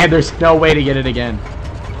swinging. And there's no way to get it again.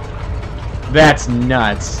 That's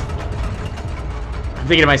nuts. I'm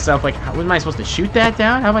thinking to myself, like, how am I supposed to shoot that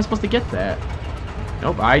down? How am I supposed to get that?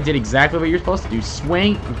 Nope, I did exactly what you're supposed to do.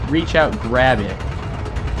 Swing, reach out, grab it.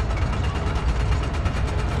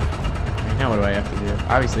 Now what do I have to do?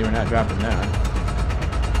 Obviously we're not dropping that.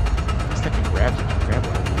 I can grab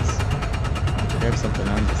one of these. Grab something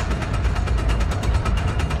on this thing.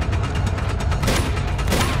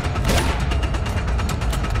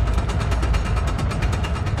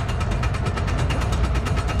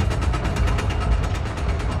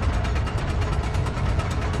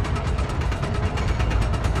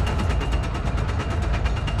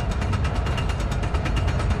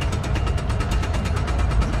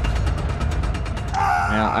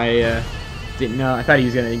 Now I didn't know. I thought he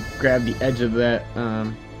was gonna grab the edge of that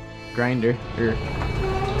grinder or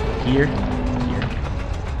here.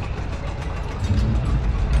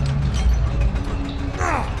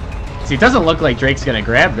 See, it doesn't look like Drake's gonna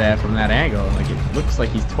grab that from that angle. Like, it looks like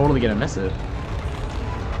he's totally gonna miss it.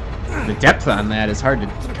 The depth on that is hard to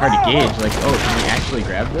gauge. Like, oh, can he actually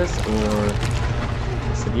grab this, or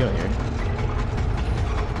what's the deal here?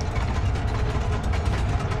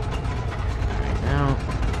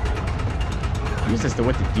 As to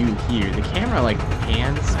what to do here. The camera like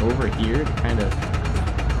pans over here to kind of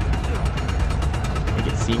make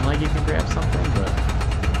it seem like you can grab something, but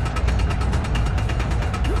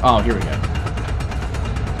oh, here we go.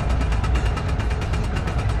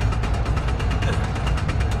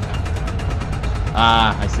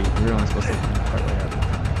 Ah, I see. We were only supposed to part way up.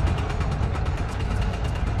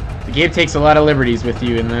 The game takes a lot of liberties with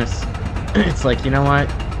you in this. It's like, you know what?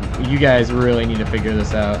 You guys really need to figure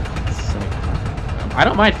this out. I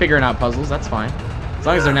don't mind figuring out puzzles, that's fine. As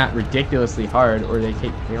long as they're not ridiculously hard or they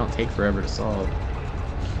don't take forever to solve.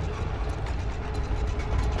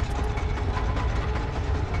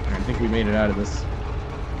 I think we made it out of this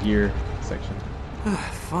gear section.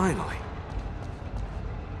 Finally.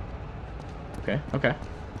 Okay.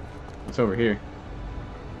 What's over here?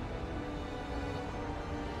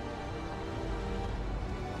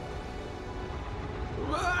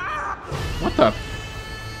 What the?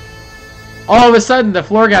 All of a sudden, the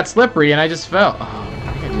floor got slippery and I just fell. Oh,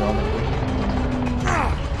 I gotta do all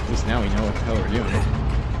that. At least now we know what the hell we're doing.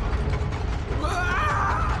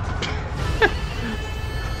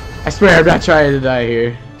 I swear I'm not trying to die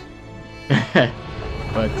here.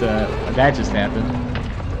 But that just happened.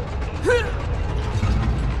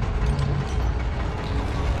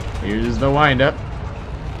 Here's the windup.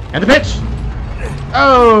 And the pitch!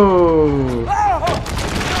 Oh!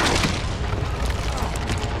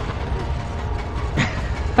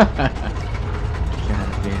 God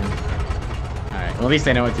damn. Alright, well at least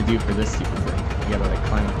I know what to do for this stupid thing. You gotta like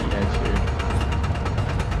climb up the edge here.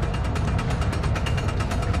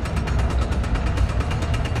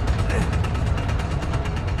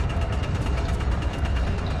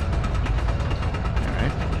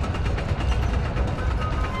 Alright.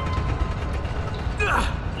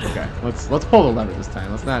 Okay, let's pull the lever this time.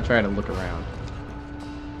 Let's not try to look around.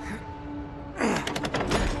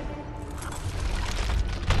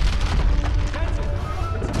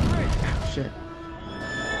 Shit.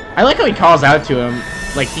 I like how he calls out to him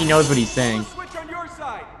like he knows what he's saying. Switch on your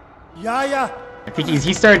side. Yeah, yeah. I think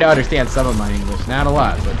he's starting to understand some of my English. Not a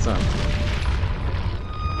lot, but some.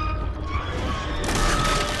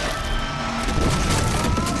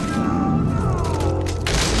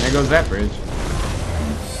 And there goes that bridge.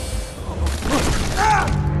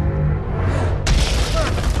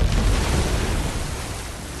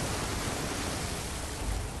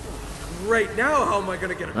 Right now, how am I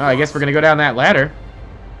gonna get across? Well, I guess we're gonna go down that ladder.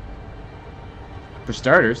 For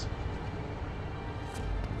starters.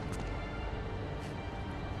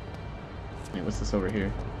 Wait, what's this over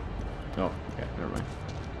here? Oh, okay, never mind.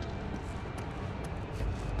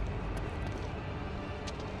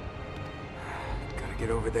 Gotta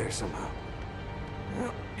get over there somehow.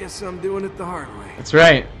 Well, guess I'm doing it the hard way. That's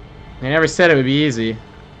right. They never said it would be easy.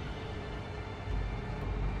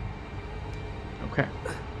 Okay.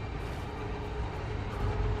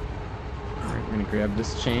 Alright, we're gonna grab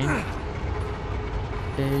this chain.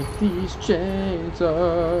 Take these chains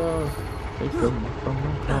off. Take them from my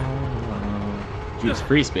heart. Judas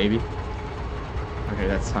Priest, baby. Okay,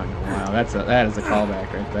 that's hung a while. That is a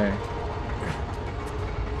callback right there.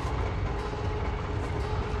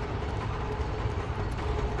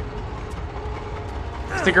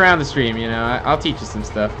 Stick around the stream, you know. I'll teach you some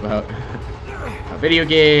stuff about video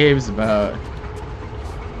games, about...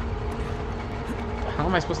 How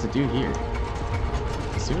am I supposed to do here?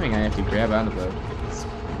 Assuming I have to grab onto the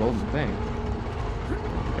golden thing.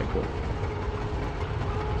 Okay, cool.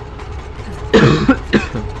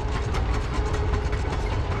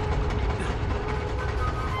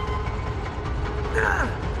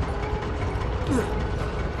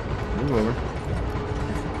 Move over.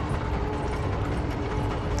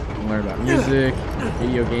 Learn about music,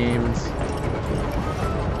 video games,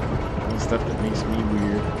 all the stuff that makes me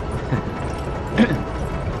weird.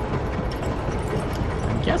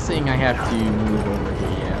 I'm guessing I have to move over here.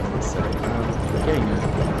 Yeah, let's say.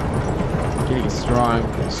 I'm getting a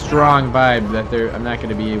strong vibe that I'm not going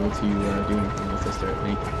to be able to do anything once I start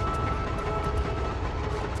making.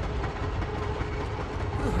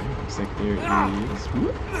 Looks like there is.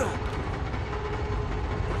 Whoop.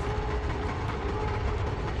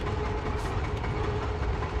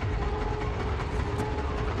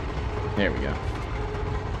 There we go.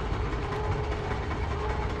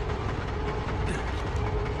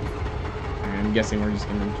 I'm guessing we're just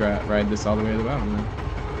gonna ride this all the way to the bottom then.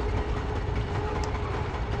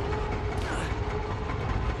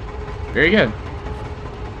 Very good.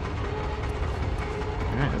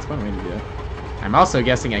 Alright, that's one way to do it. I'm also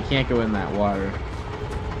guessing I can't go in that water.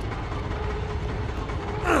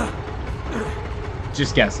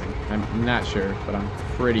 Just guessing. I'm not sure, but I'm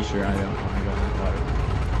pretty sure I don't want to go in that water.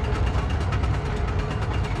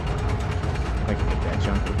 I can make that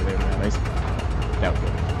jump over there with that ice block. That would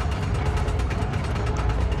work.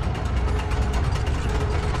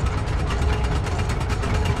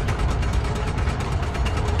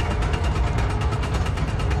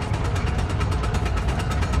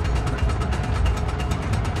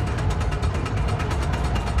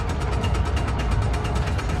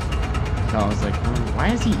 No, I was like, why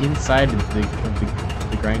is he inside of the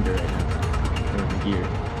grinder right now? Or the gear.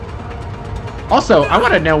 Also, I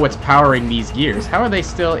want to know what's powering these gears. How are they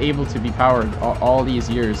still able to be powered all these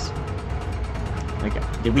years? Like,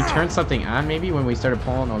 did we turn something on maybe when we started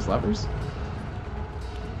pulling those levers?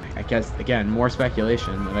 I guess, again, more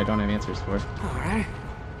speculation that I don't have answers for. Alright.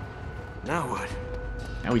 Now what?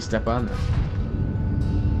 Now we step on them.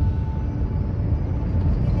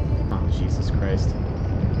 Oh, Jesus Christ.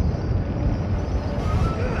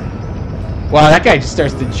 Wow, that guy just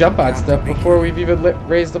starts to jump on stuff before we've even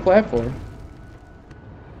raised the platform.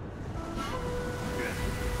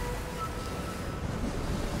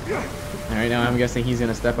 Alright, now I'm guessing he's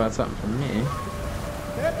gonna step on something from me.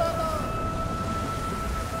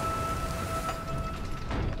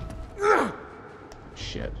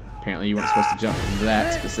 Shit. Apparently you weren't supposed to jump from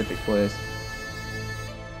that specific place.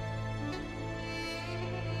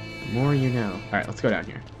 The more you know. Alright, let's go down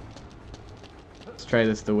here. Let's try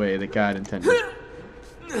this the way that God intended.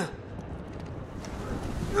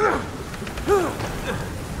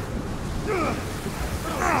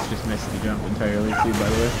 It's just missed the jump entirely too, by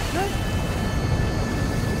the way.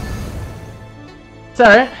 It's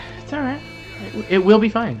alright. It's alright. It will be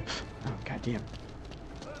fine. Oh, goddamn.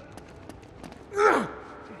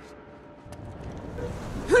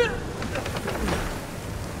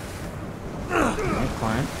 Alright,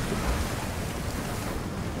 climb.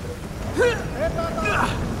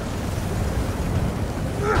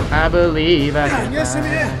 I believe I can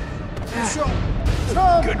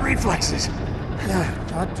fly. Good reflexes.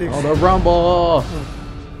 That takes Oh, the rumble!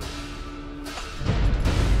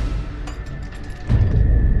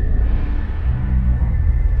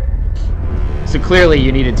 So clearly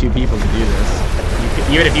you needed 2 people to do this.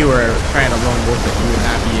 Even if you were trying to lone wolf it, you would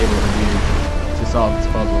not be able to solve this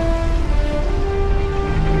puzzle.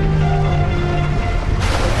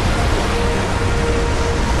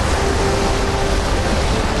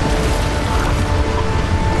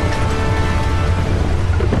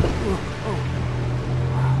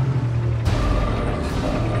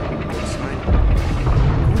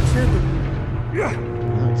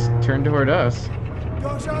 Well, it's turned toward us.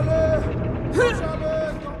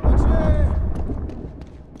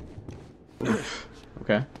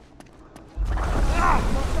 Okay.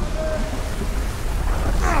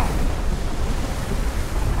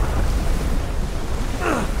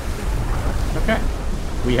 Okay.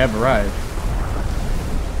 We have arrived.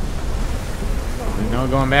 There's no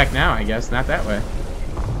going back now, I guess. Not that way.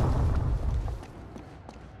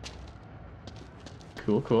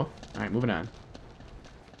 Cool, cool. Alright, moving on.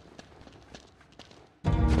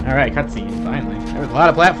 Alright, cutscene, finally. There was a lot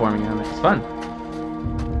of platforming on it. It's fun.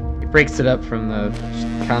 It breaks it up from the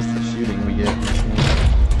constant shooting we get.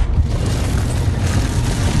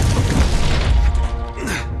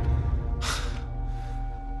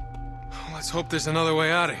 Let's hope there's another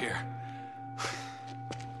way out of here.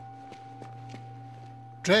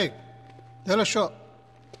 Drake, they're a shot.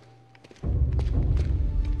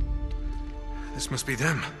 This must be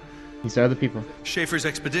them. These are the people. Schaefer's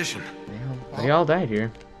expedition. They all died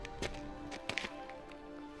here.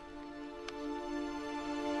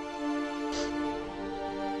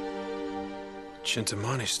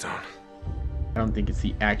 Chintamani stone. I don't think it's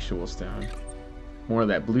the actual stone. More of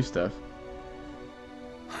that blue stuff.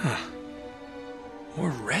 Huh. More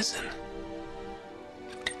resin.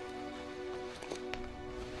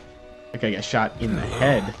 Like I got shot in the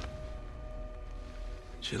head.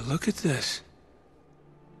 Would you look at this?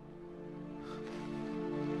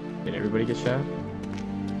 Did everybody get shot?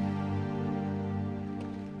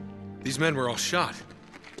 These men were all shot.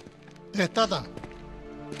 Hey, Tata.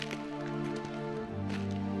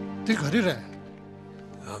 Tigarire.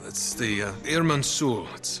 Oh, that's the Irman Sul.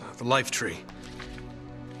 It's the life tree.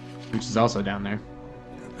 Which is also down there.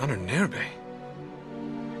 Honor Nerbe.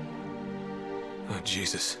 Oh,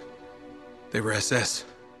 Jesus. They were SS.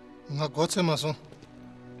 Nga gotse maso.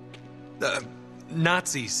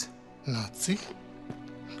 Nazis. Nazi?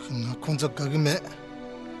 Nga kunza kagime.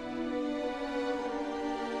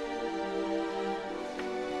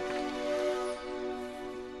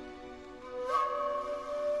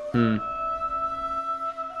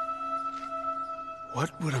 What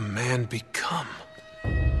would a man become?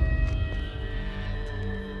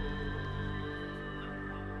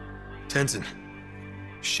 Tenzin.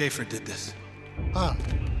 Schaefer did this. Ah,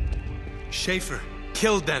 Schaefer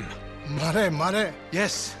killed them. mare.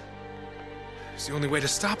 Yes. It's the only way to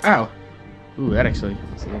stop them. Ow. Ooh, that actually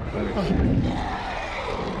is a little better.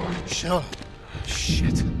 Sure.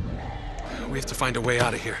 Shit. We have to find a way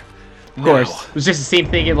out of here. Of course. It was just the same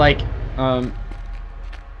thing in like, the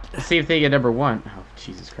same thing at number 1. Oh,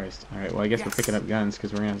 Jesus Christ. Alright, well I guess we're picking up guns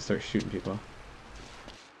because we're gonna have to start shooting people.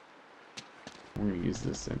 We're gonna use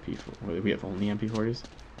this MP4. We have only MP40s?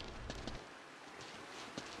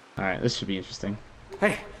 Alright, this should be interesting.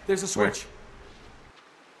 Hey, there's a switch.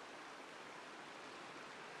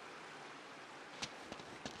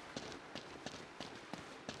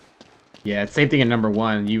 Yeah, it's same thing in number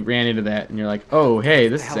 1. You ran into that and you're like, oh hey,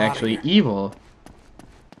 this is actually evil.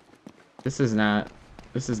 This is not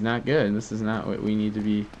good. This is not what we need to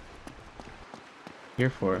be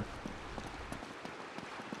here for.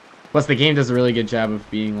 Plus the game does a really good job of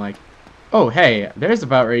being like, oh hey, there's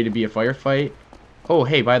about ready to be a firefight. Oh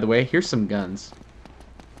hey, by the way, here's some guns.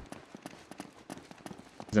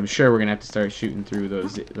 Because I'm sure we're gonna have to start shooting through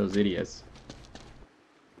those idiots.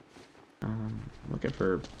 Looking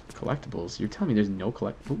for collectibles. You're telling me there's no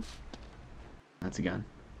Ooh. That's a gun.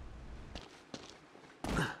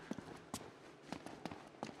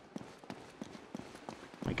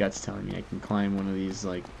 My gut's telling me I can climb one of these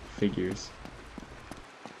like figures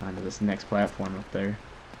onto this next platform up there.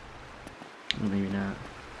 Or maybe not.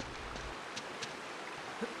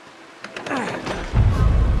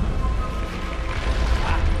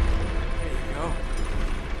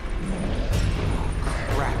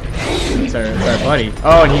 It's our buddy.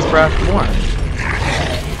 Oh, and he's brought more.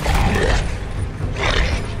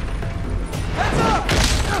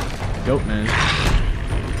 Goat man.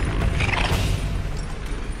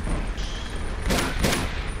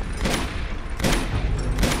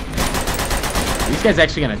 Are these guys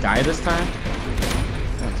actually gonna die this time?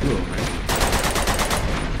 Oh, 2 of them, right?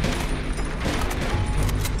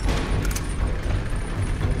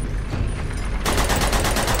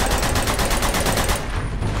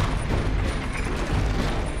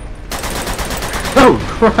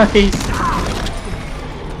 Christ!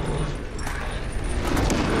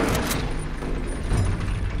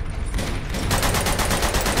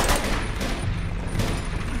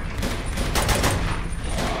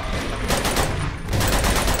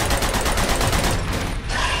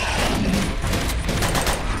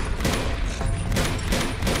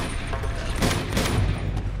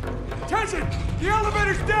 Attention! The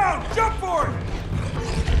elevator's down! Jump for it!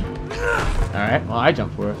 Alright, well, I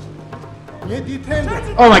jumped for it.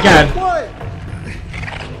 Attention! Oh my god!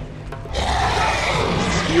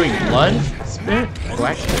 Spewing blood? Spit?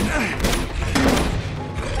 Black spit.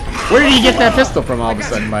 Where did he get that pistol from all of a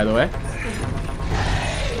sudden, by the way?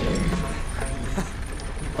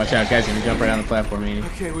 Watch out, guys, gonna jump right on the platform, ain't he?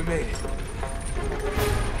 Okay, we made it.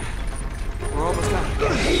 We're almost done.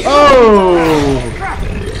 Oh!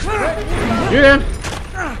 You're there.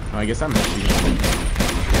 Oh, I guess I'm gonna shoot you.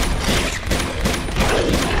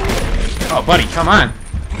 Oh, buddy, come on.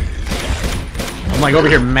 I'm like over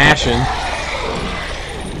here mashing.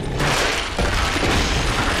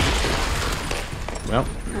 Well,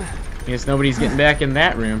 I guess nobody's getting back in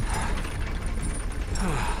that room.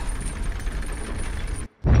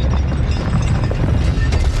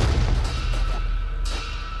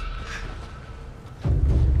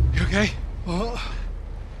 You okay?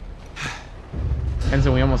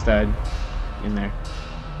 Enzo, we almost died in there.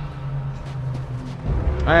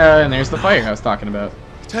 And there's the fire I was talking about.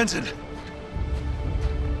 Tenzin!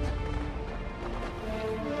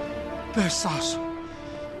 Besas.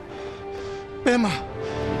 Bema.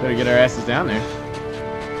 Better get our asses down there.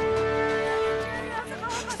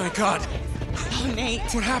 Thank God. Oh,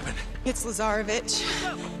 Nate. What happened? It's Lazarevich.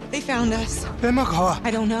 They found us. Bema 가와.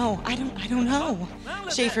 I don't know. I don't know.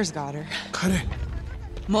 Schaefer's got her. 그래.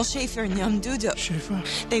 Mol Schaefer and Yum Dudu. Schaefer.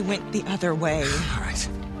 They went the other way. All right.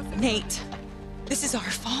 Nate, this is our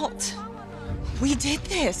fault. We did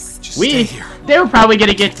this. Just stay here. They were probably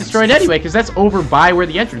gonna get destroyed anyway, because that's over by where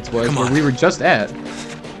the entrance was, Come where on. we were just at.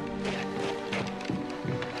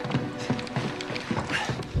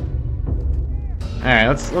 Alright,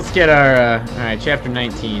 let's get our alright, chapter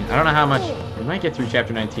 19. I don't know how much we might get through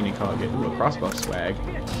chapter 19 and call it good. Ooh, a crossbow swag.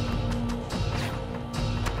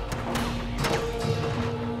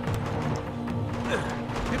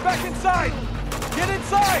 Get back inside! Get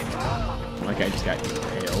inside! Like I just got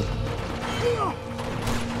impaled.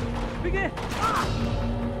 Begin!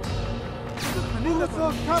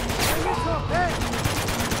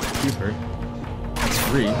 Super.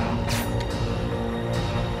 3. Get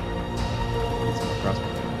some more crossbow.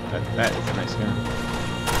 That is a nice gun.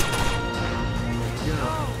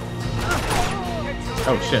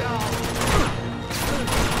 Oh shit.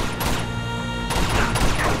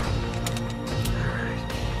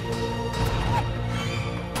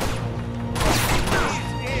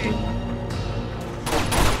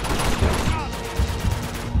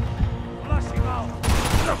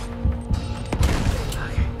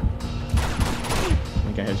 I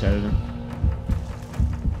think I headshotted him.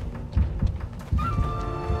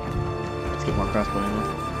 Let's get more crossbow ammo.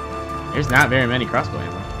 There's not very many crossbow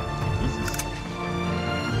ammo. Jesus.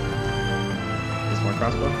 There's more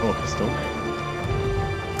crossbow? Oh, a pistol.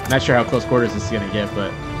 Not sure how close quarters this is gonna get,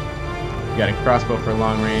 but we got a crossbow for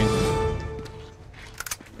long range and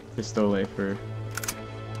pistole for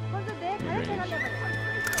mid-range.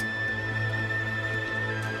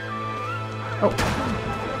 Oh.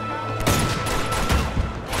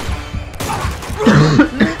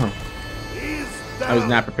 I was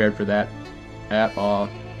not prepared for that at all.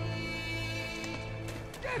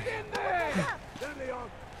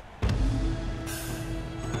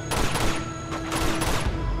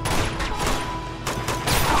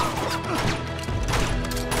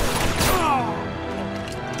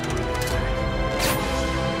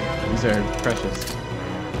 These are precious.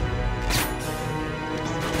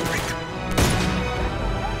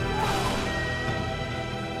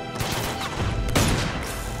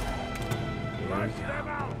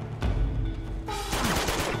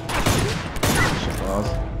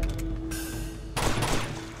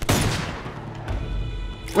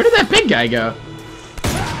 Where did that big guy go?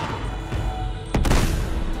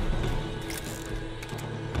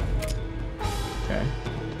 Okay.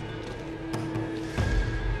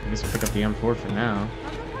 I guess we'll pick up the M4 for now.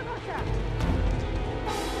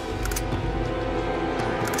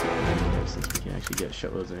 Since we can actually get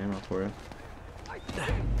shitloads of ammo for it.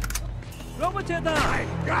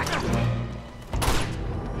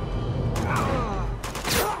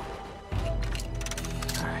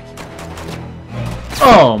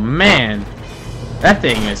 Oh man, that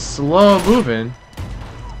thing is slow moving.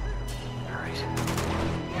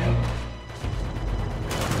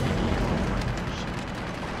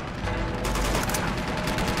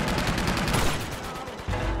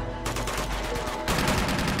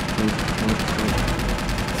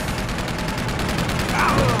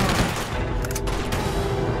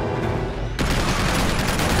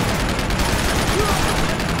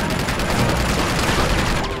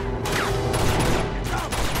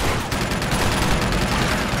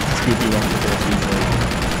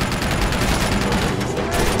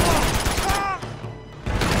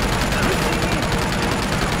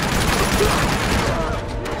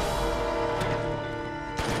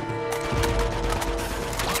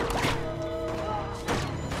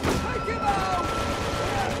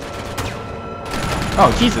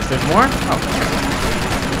 Oh, Jesus, there's more? Oh.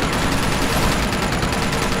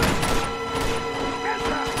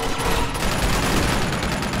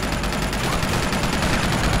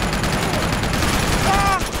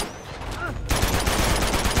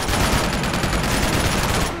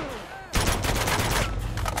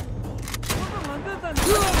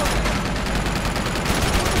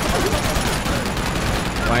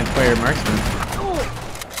 Blind player marksman.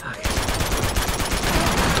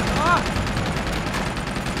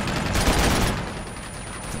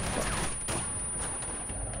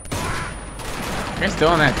 You're still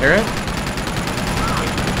on that turret?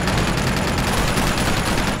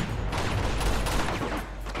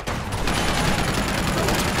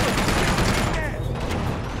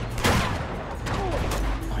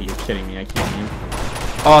 Oh, you're kidding me. I can't aim.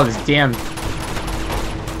 Oh, this damn...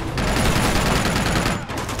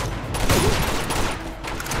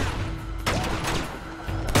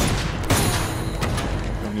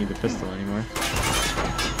 Don't need the pistol anymore.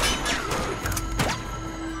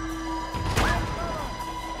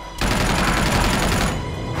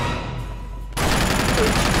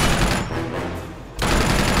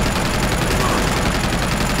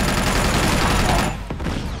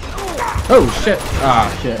 Oh shit!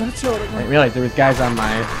 Oh shit! I didn't realize there was guys on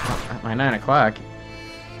my 9 o'clock.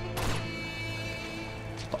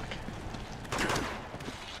 Fuck.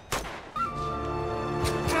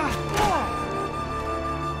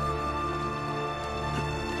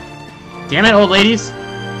 Damn it, old ladies!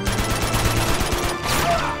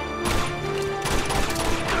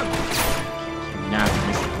 Now I'm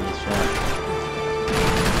missing this shot.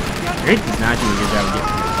 Drake does not do a good job of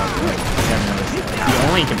getting into cover. Like, I've noticed. The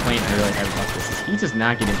only complaint I really have about this is he does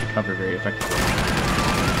not get into cover very effectively.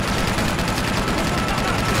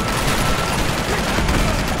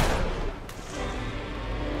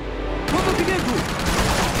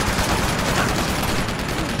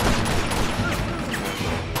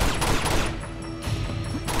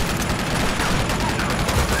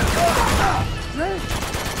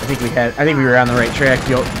 I think we were on the right track,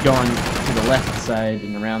 going to the left side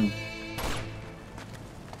and around.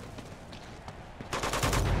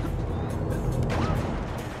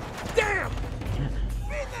 Damn!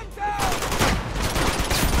 Beat them down!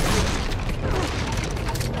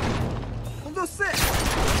 Undo set!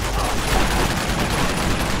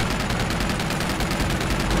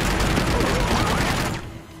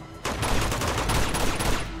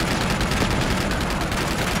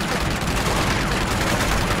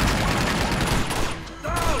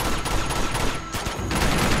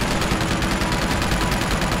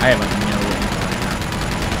 I have like no way,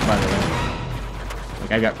 by the way.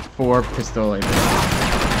 Like I got 4 pistol like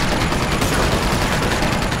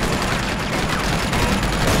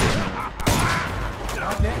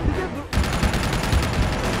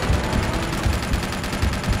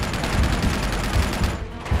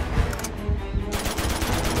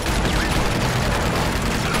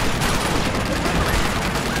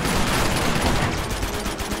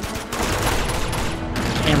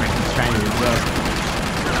camera keeps trying to adjust.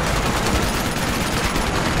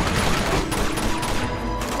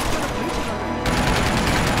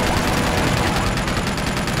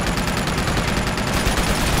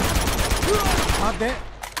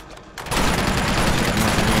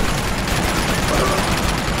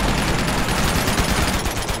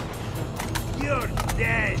 You're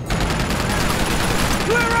dead!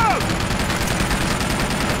 Clear out!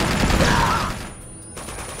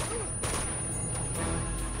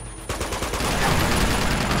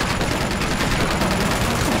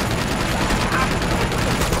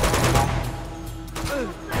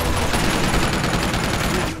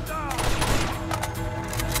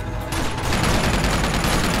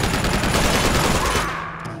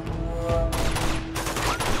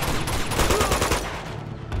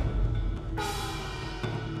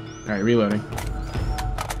 Alright, reloading.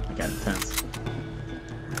 I got intense.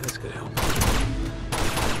 This could help.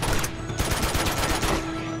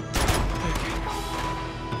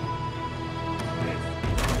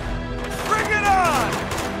 Bring it on!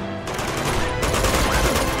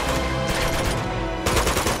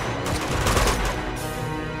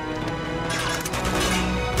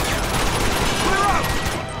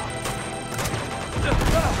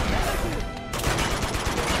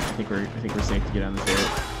 I think we're safe to get on the turret.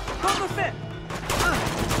 Cover fit!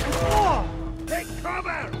 Take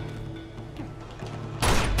cover!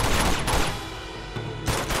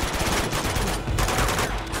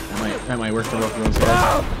 That might work for both of those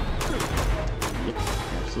guys. Yep,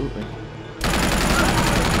 absolutely.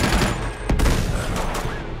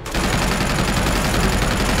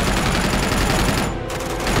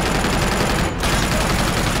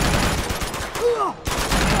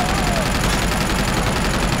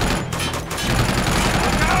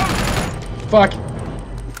 fuck?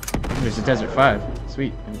 There's a Desert 5.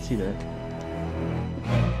 Sweet, I didn't see that.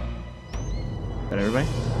 Is that everybody?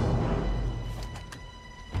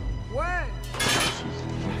 What?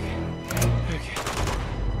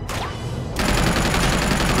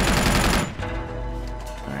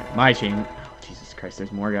 Alright, my chain. Oh, Jesus Christ,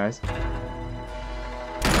 there's more guys.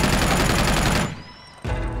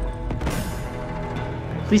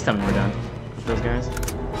 Please tell me we're done with those guys.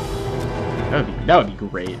 That would be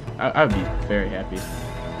great. I would be very happy.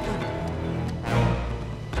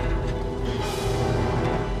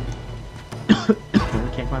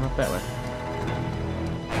 We can't climb up that way.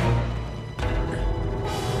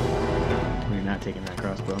 We're not taking that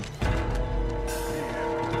crossbow.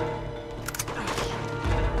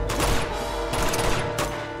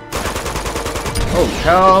 Oh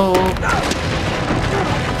hell!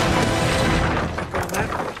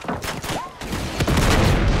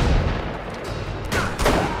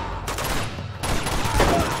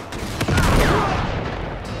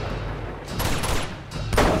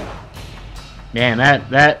 Man,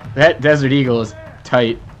 that Desert Eagle is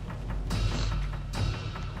tight.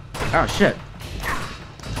 Oh shit.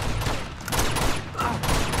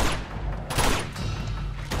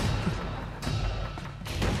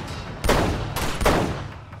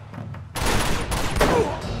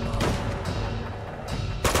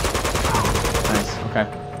 Nice, okay.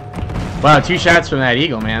 Wow, 2 shots from that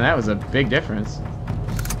Eagle, man. That was a big difference.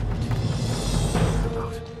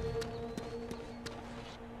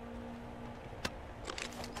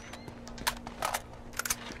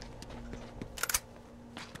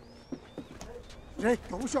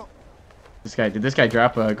 Did this guy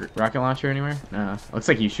drop a rocket launcher anywhere? Nah. Looks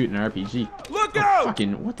like he's shooting an RPG. Look out!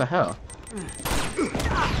 Fucking, what the hell?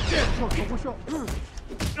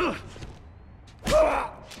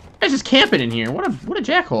 Guy's just camping in here. What a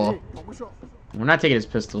jackhole. We're not taking his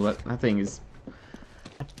pistol. That thing's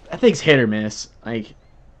hit or miss. Like,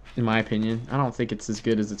 in my opinion, I don't think it's as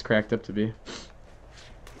good as it's cracked up to be.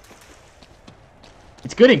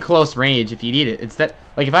 It's good in close range if you need it. It's that,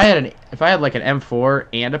 like, if I had like an M4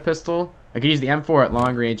 and a pistol, I could use the M4 at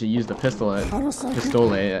long range and use the pistol at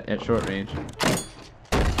short range.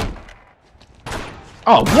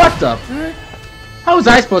 Oh, what the? How was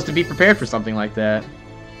I supposed to be prepared for something like that?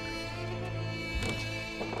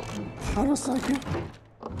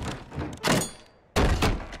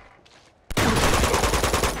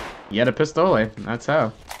 You had a pistol, that's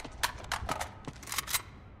how.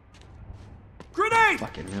 Grenade!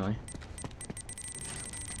 Fucking really.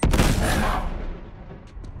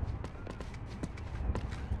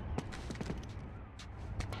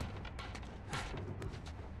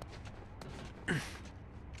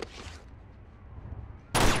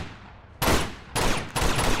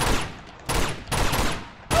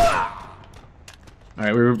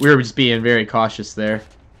 Alright, we were just being very cautious there.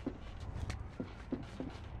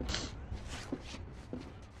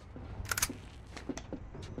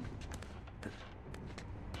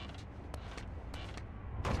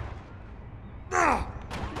 Oh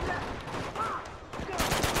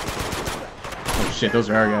shit, those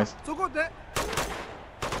are our guys.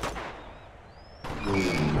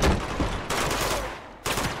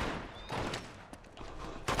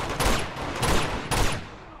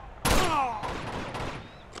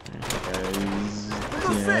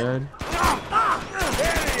 Dead.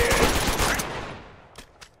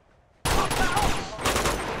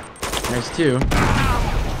 There's 2.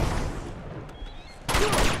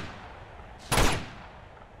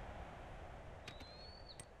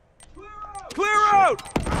 Clear out!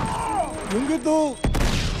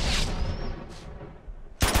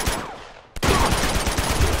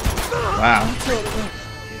 Wow. I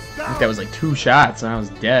think that was like 2 shots and I was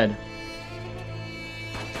dead.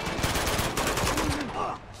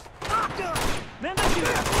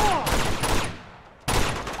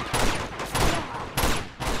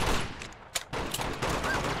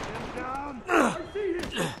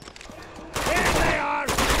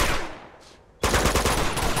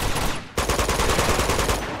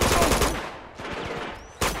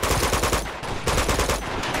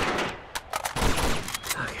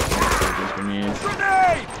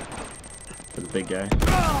 For the big guy.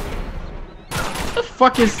 What the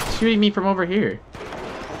fuck is shooting me from over here?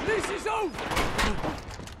 This is over!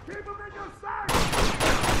 Keep him in your sight!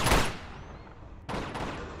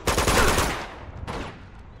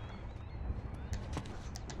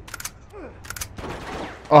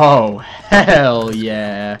 Oh, hell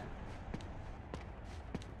yeah.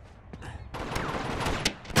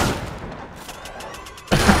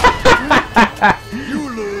 You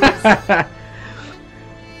lose!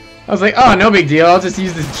 I was like, oh, no big deal. I'll just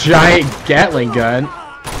use this giant Gatling gun.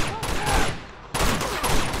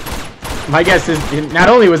 My guess is, not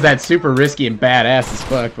only was that super risky and badass as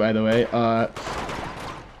fuck, by the way, I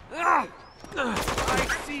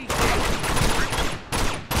see.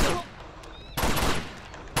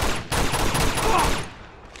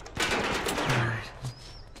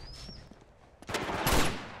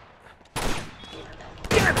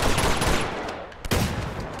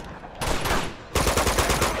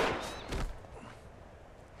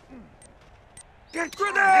 Get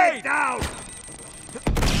grenade down.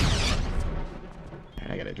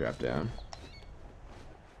 I gotta drop down.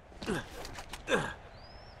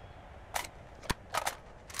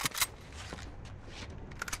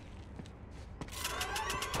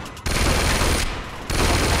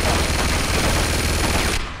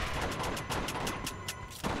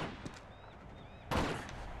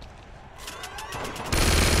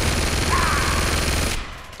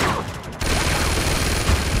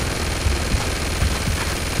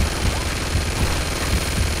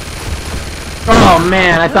 Oh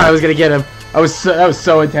man, I thought I was gonna get him. That was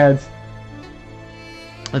so intense.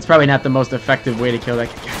 That's probably not the most effective way to kill that.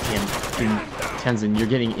 Goddamn, Tenzin, you're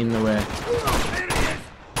getting in the way.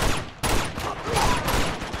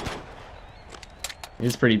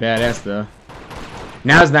 He's pretty badass though.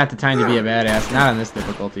 Now's not the time to be a badass. Not on this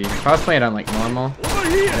difficulty. If I was playing on like normal,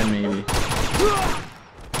 then maybe.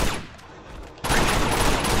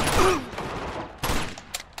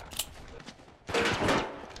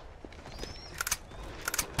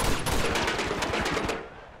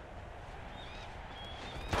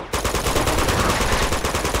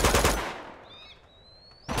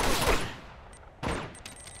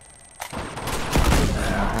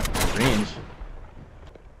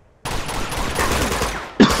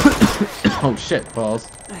 Oh shit, balls.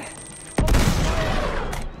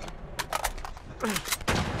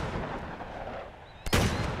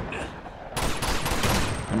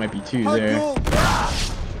 That might be two there.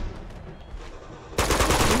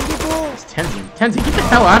 It's Tenzin. Tenzin, get the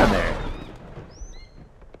hell out of there.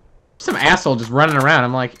 Some asshole just running around.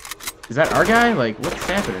 I'm like, is that our guy? Like, what's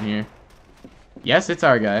happening here? Yes, it's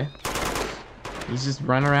our guy. He's just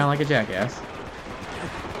running around like a jackass.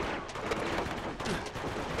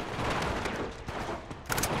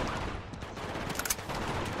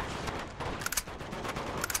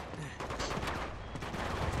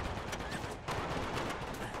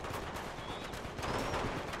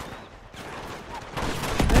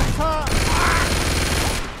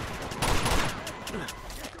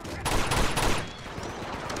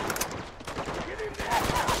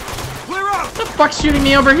 What the fuck's shooting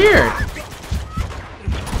me over here?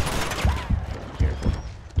 Careful.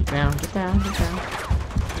 Get down, get down, get down.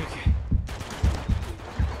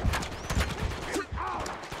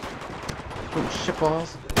 Oh, shit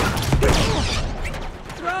balls.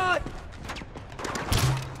 Run!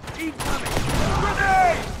 Incoming!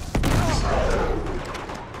 Grenade!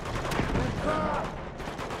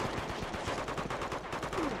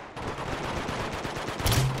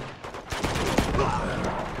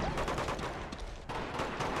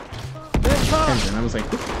 And I was like,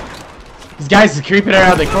 these guys are creeping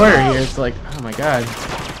around the corner here. It's like, oh my god.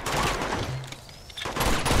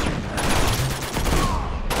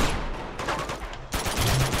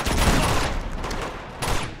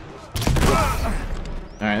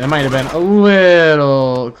 Alright, that might have been a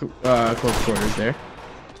little close quarters there.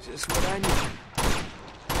 Just what I need.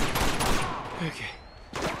 Okay.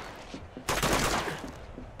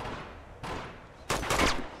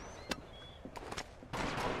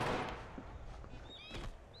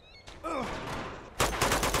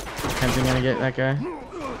 Tenzin gonna get that guy?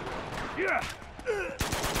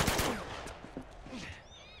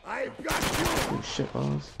 I've got you. Oh shit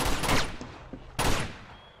balls.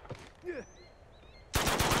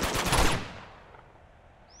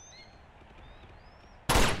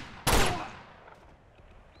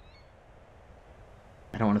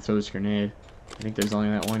 I don't want to throw this grenade. I think there's only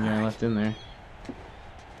that one guy left in there.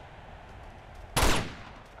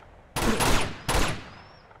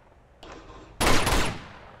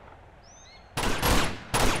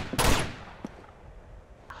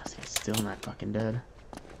 Still not fucking dead.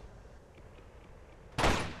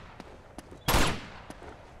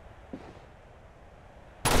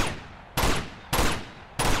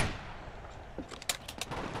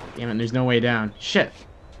 Damn it, there's no way down. Shit.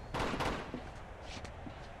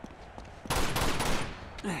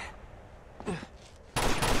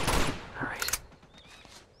 Alright.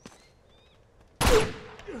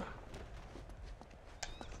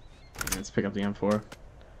 Let's pick up the M4.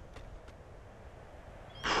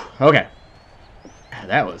 Okay.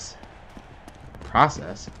 That was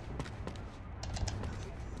process.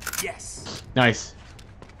 Yes. Nice.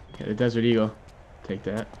 Yeah, the Desert Eagle. Take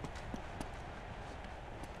that.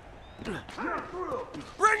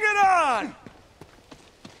 Bring it on!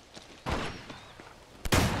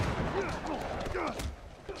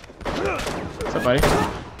 What's up, buddy?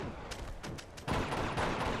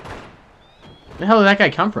 Where the hell did that guy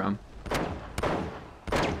come from?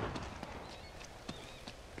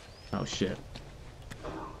 Oh shit.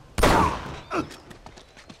 Yeah,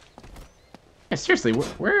 seriously,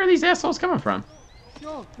 where are these assholes coming from?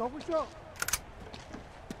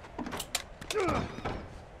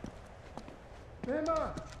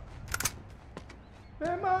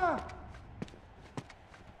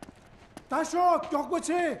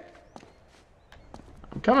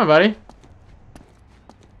 I'm coming, buddy.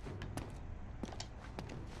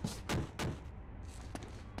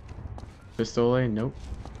 Pistole? Nope.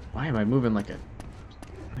 Why am I moving like a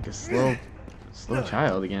slow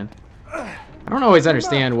child again? I don't always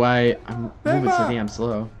understand why I'm moving so damn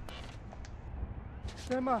slow.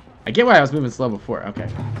 I get why I was moving slow before. Okay.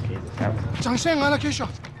 That was...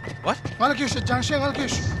 What? This is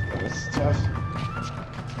tough.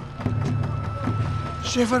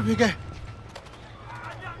 Schaefer Bigay.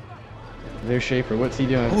 There's Schaefer. What's he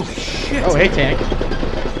doing? Holy shit! Oh, hey, Tank.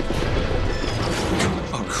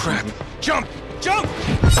 Oh crap! Jump! Jump!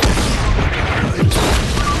 This should be fun.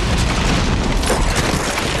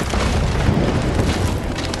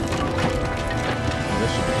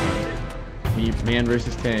 Man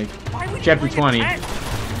versus Tank. Chapter 20. Tank.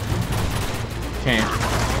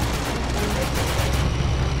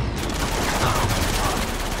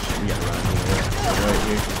 We gotta run over there. Right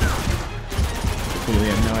here. Clearly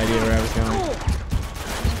had no idea where I was going.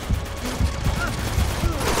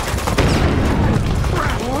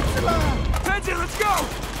 Attention, let's go!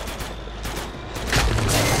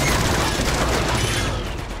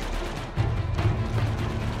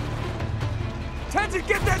 Attention,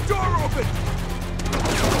 get that door open!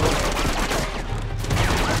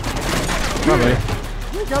 Come on, buddy.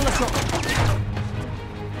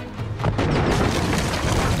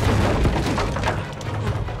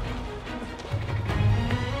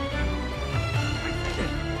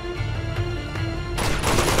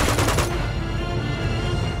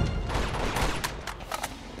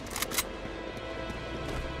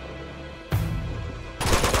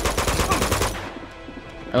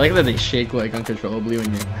 I like that they shake like uncontrollably when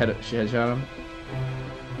you headshot them.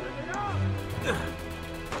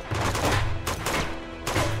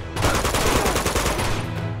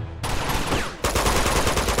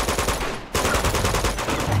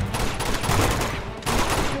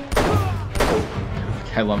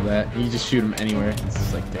 I love that. You just shoot him anywhere. It's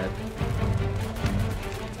just like dead.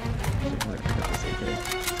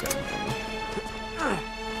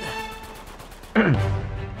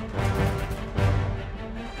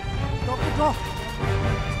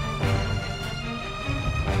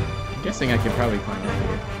 I'm guessing I could probably climb up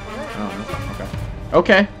here. Oh, okay.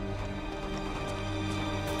 Okay.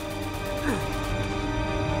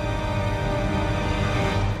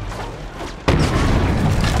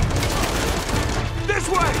 This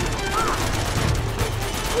way!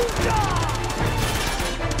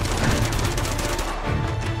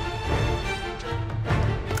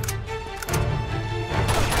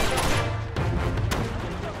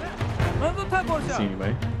 Can't see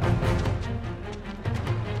anybody.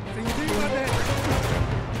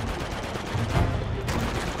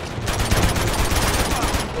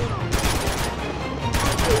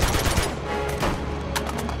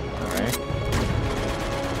 Alright.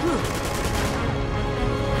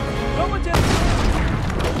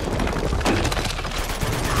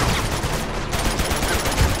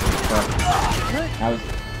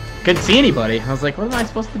 Couldn't see anybody. I was like, what am I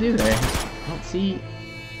supposed to do there? I don't see...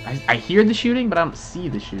 I hear the shooting, but I don't see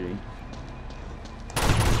the shooting.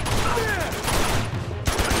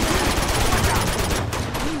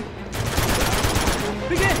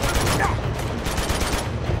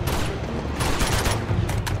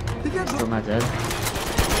 Still not dead.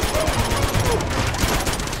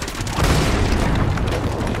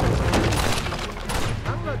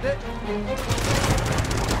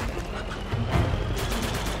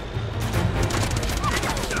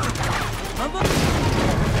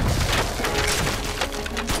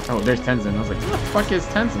 Oh, there's Tenzin. I was like, who the fuck is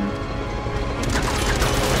Tenzin?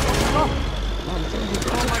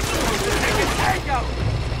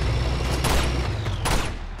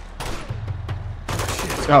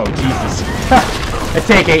 Oh, Jesus. That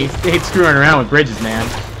tank ain't screwing around with bridges, man.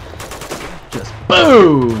 Just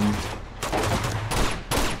boom!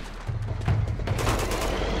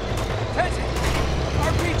 Attention!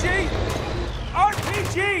 RPG!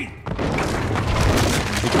 RPG! I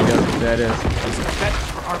think he knows what that is. That's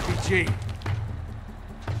for RPG.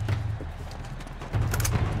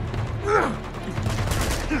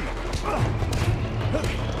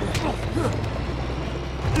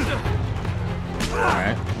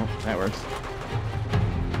 Alright, well, that works.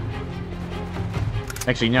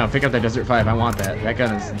 Actually, no, pick up that Desert 5. I want that. That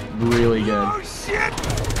gun is really good. Oh, shit!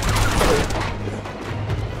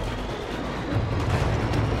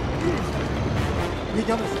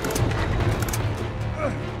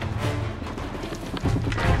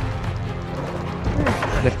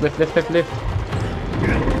 Lift, lift, lift, lift, lift.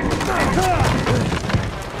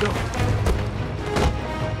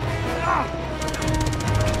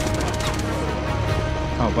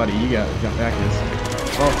 Oh, buddy, you gotta jump back this.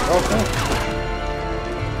 Oh, oh,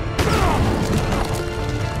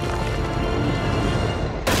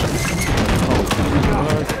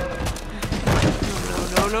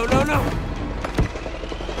 No, no, no, no!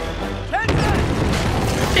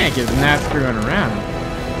 can't get that screwing around.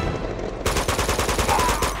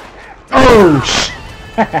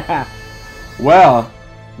 Oh, well,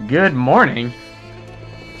 good morning.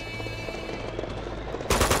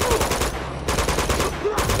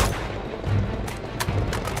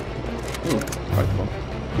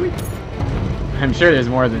 I'm sure there's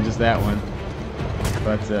more than just that one.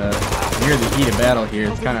 But near the heat of battle here,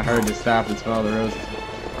 it's kind of hard to stop and smell the roses.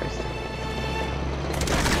 Christ.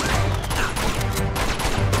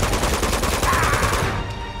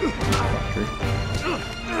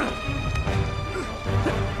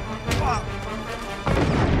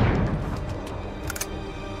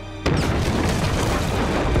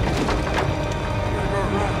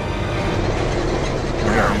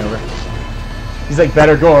 He's like,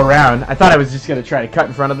 better go around. I thought I was just gonna try to cut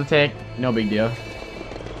in front of the tank. No big deal.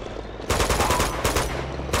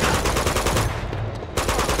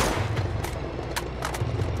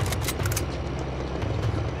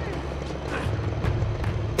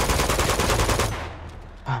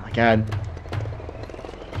 Oh my god.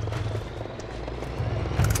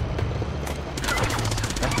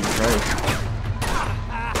 Fucking Christ.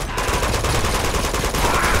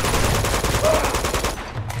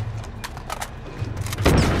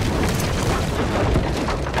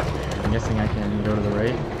 I'm guessing I can go to the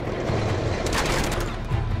right.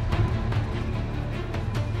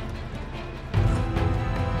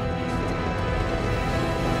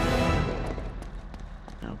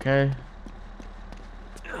 Okay.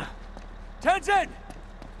 Tenzin!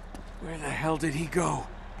 Where the hell did he go?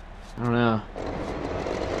 I don't know.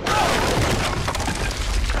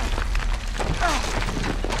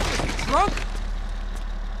 Drunk?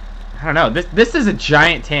 I don't know. This is a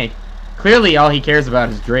giant tank. Clearly, all he cares about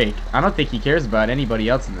is Drake. I don't think he cares about anybody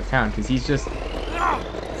else in the town because he's just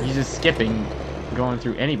skipping, going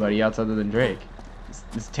through anybody else other than Drake.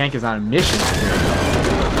 This tank is on a mission.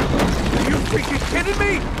 Are you freaking kidding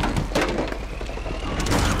me?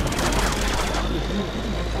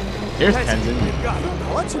 Here's Tenzin,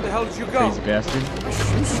 What the hell did you go? crazy bastard.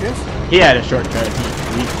 Shit. He had a shortcut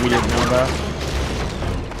we didn't know about.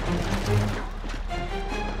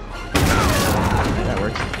 That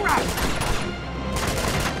works.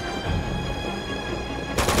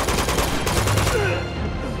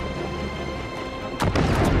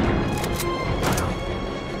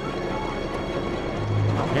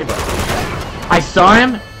 Hey, bud. I saw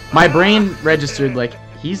him. My brain registered like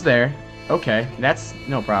he's there. Okay, that's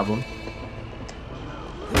no problem.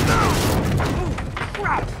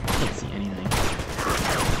 I can't see anything.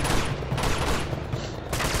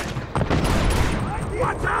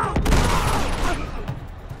 Watch out!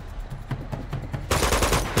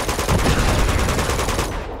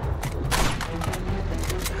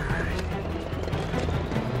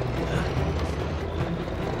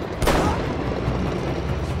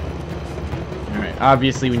 Alright,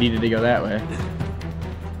 obviously we needed to go that way.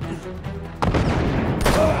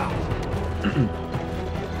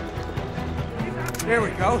 There we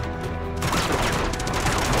go.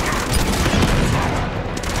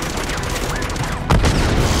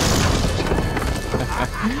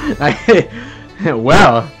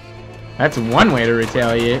 Well, that's one way to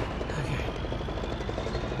retaliate.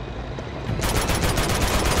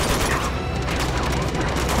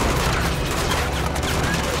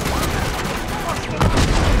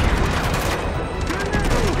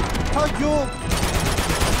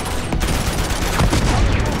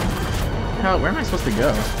 How, where am I supposed to go?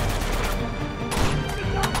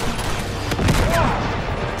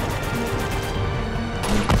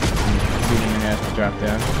 I'm gonna have to drop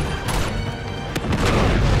down.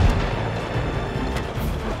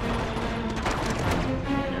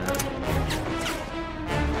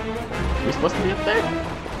 Are we supposed to be up there?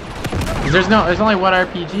 'Cause there's only one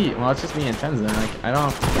RPG. Well, it's just me and Tenzin. Like, I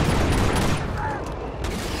don't.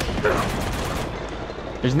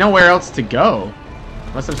 There's nowhere else to go.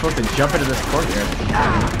 Unless I'm supposed to jump into this courtyard.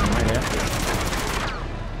 I might have to.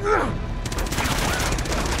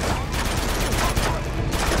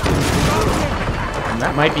 And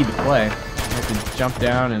that might be the play. I have to jump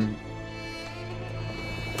down and...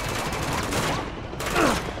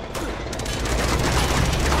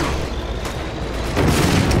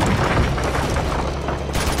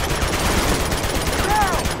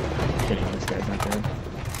 Kidding, this guy's not dead.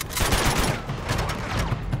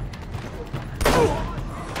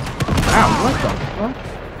 Wow, what the fuck?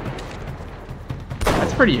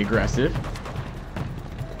 That's pretty aggressive.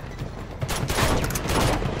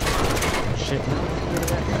 Oh, shit. Where did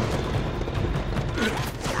that go?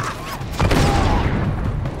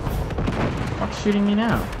 Fuck's shooting me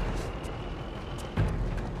now?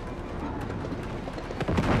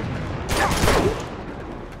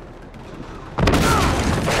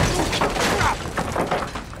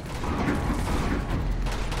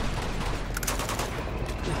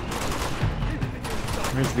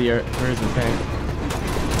 Where's the tank?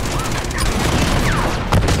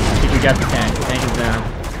 I think we got the tank. The tank is down.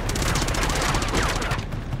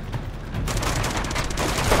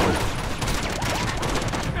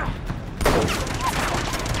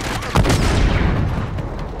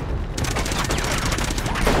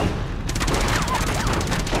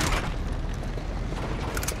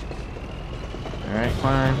 Alright,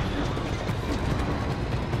 climb.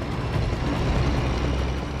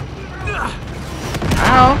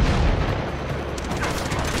 Ow!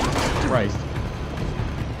 Christ.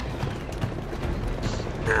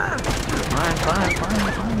 Fine.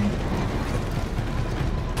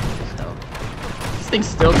 This thing's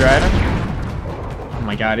still driving? Oh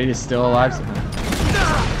my god, it is still alive somehow.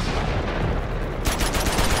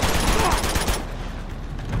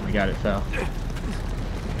 Oh my god, it fell.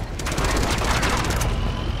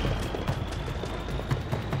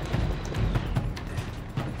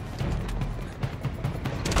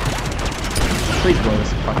 Please blow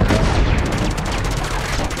this fucker up.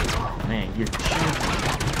 Man, you're cheating.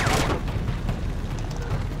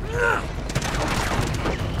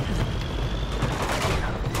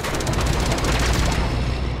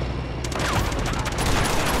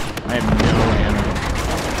 I have no ammo.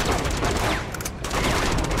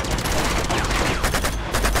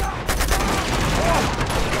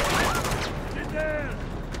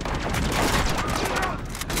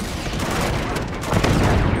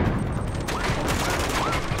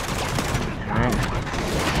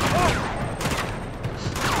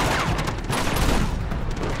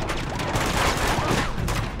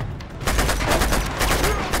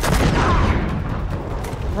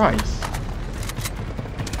 Christ.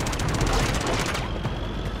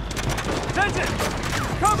 Attention!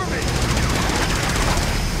 Cover me!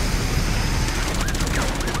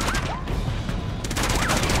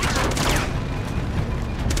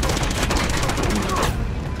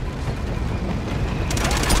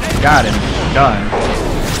 Got him. Done.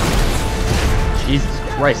 Jesus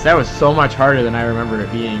Christ, that was so much harder than I remember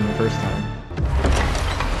it being the first time.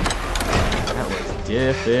 That was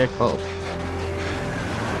difficult.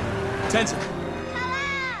 Attention.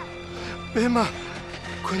 Bema,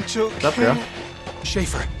 What's up, girl?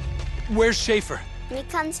 Schaefer. Where's Schaefer? Vi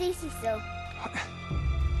kan ses så.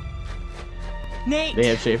 Nate! They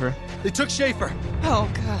have Schaefer? They took Schaefer. Oh,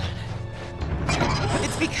 God.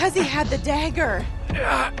 It's because he had the dagger.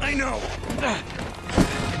 I know.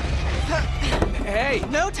 Hey.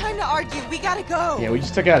 No time to argue. We gotta go. Yeah, we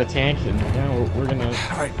just took out a tank and now we're gonna...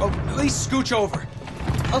 All right. Oh, at least scooch over.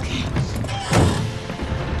 Okay.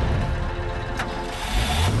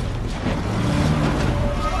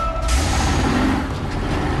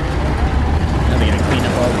 Now they're gonna clean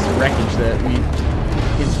up all this wreckage that we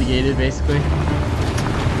instigated, basically.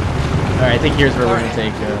 Alright, I think here's where we're gonna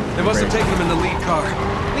take They must have taken him in the lead car.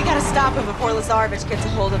 We gotta stop him before Lazarevich gets a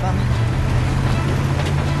hold of him.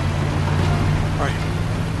 All right.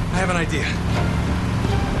 I have an idea.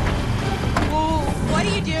 Ooh, what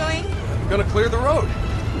are you doing? Gonna clear the road.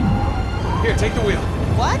 Here, take the wheel.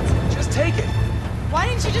 What? Just take it. Why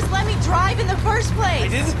didn't you just let me drive in the first place? I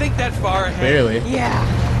didn't think that far ahead. Clearly. Yeah.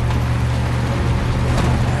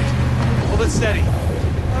 Hold it steady.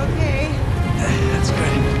 Okay. That's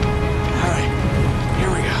good. All right. Here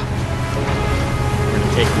we go. We're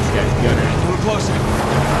gonna take this guy's gunner. A little closer.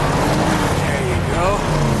 There you go.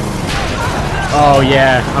 Oh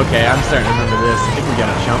yeah, okay, I'm starting to remember this. I think we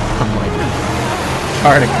gotta jump from like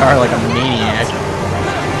car to car like a maniac.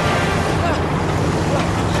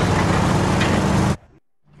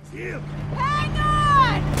 Hang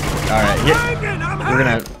on!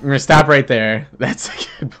 Alright, we're gonna stop right there. That's a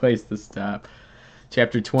good place to stop.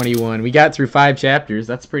 Chapter 21. We got through 5 chapters.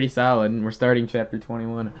 That's pretty solid. And we're starting chapter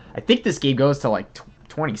 21. I think this game goes to like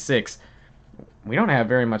 26. We don't have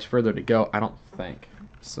very much further to go, I don't think.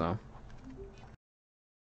 So,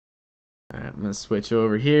 alright, I'm gonna switch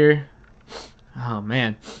over here. Oh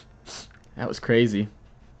man, that was crazy.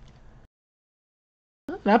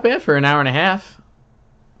 Not bad for an hour and a half.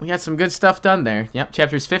 We got some good stuff done there. Yep,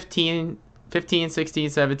 chapters 15, 16,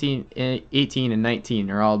 17, 18, and 19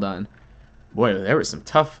 are all done. Boy, there was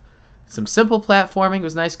some simple platforming. It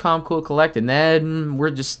was nice, calm, cool, collect, and then we're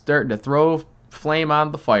just starting to throw flame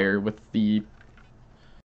on the fire with the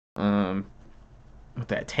with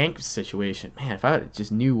that tank situation. Man, if I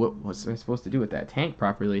just knew what was I supposed to do with that tank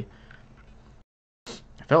properly.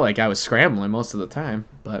 I felt like I was scrambling most of the time,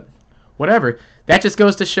 but whatever. That just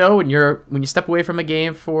goes to show when you step away from a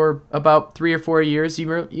game for about 3 or 4 years, you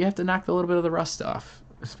have to knock a little bit of the rust off,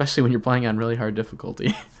 especially when you're playing on really hard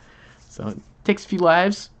difficulty. So it takes a few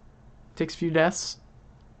lives, takes a few deaths.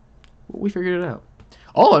 We figured it out.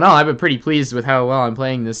 All in all, I've been pretty pleased with how well I'm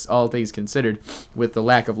playing this, all things considered, with the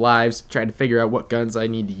lack of lives, trying to figure out what guns I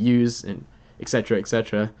need to use, and etc.,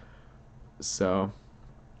 etc. So,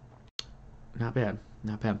 not bad,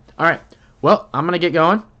 not bad. Alright, well, I'm going to get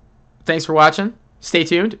going. Thanks for watching. Stay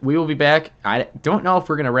tuned. We will be back. I don't know if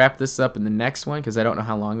we're going to wrap this up in the next one, because I don't know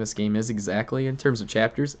how long this game is exactly in terms of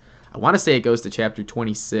chapters. I want to say it goes to chapter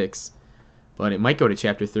 26, but it might go to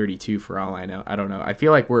chapter 32 for all I know. I don't know. I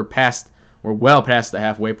feel like we're well past the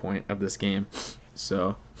halfway point of this game.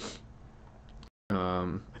 So, I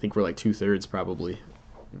think we're like 2/3 probably.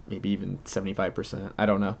 Maybe even 75%. I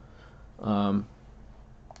don't know.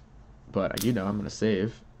 But I do know I'm going to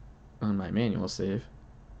save on my manual save.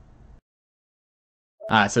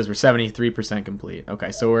 It says we're 73% complete.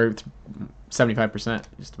 Okay, so we're 75%,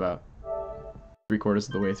 just about 3/4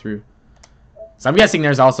 of the way through. So I'm guessing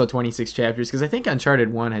there's also 26 chapters, because I think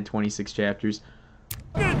Uncharted 1 had 26 chapters.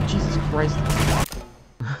 Jesus Christ.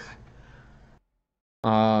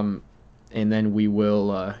 And then we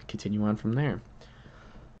will continue on from there.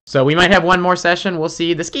 So we might have one more session. We'll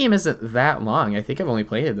see. This game isn't that long. I think I've only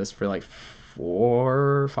played this for like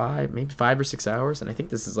 4 or 5, maybe 5 or 6 hours, and I think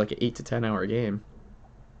this is like an 8 to 10 hour game.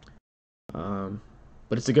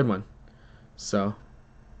 But it's a good one. So,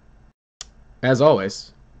 as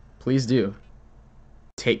always, please do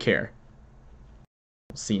take care.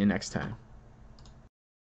 See you next time.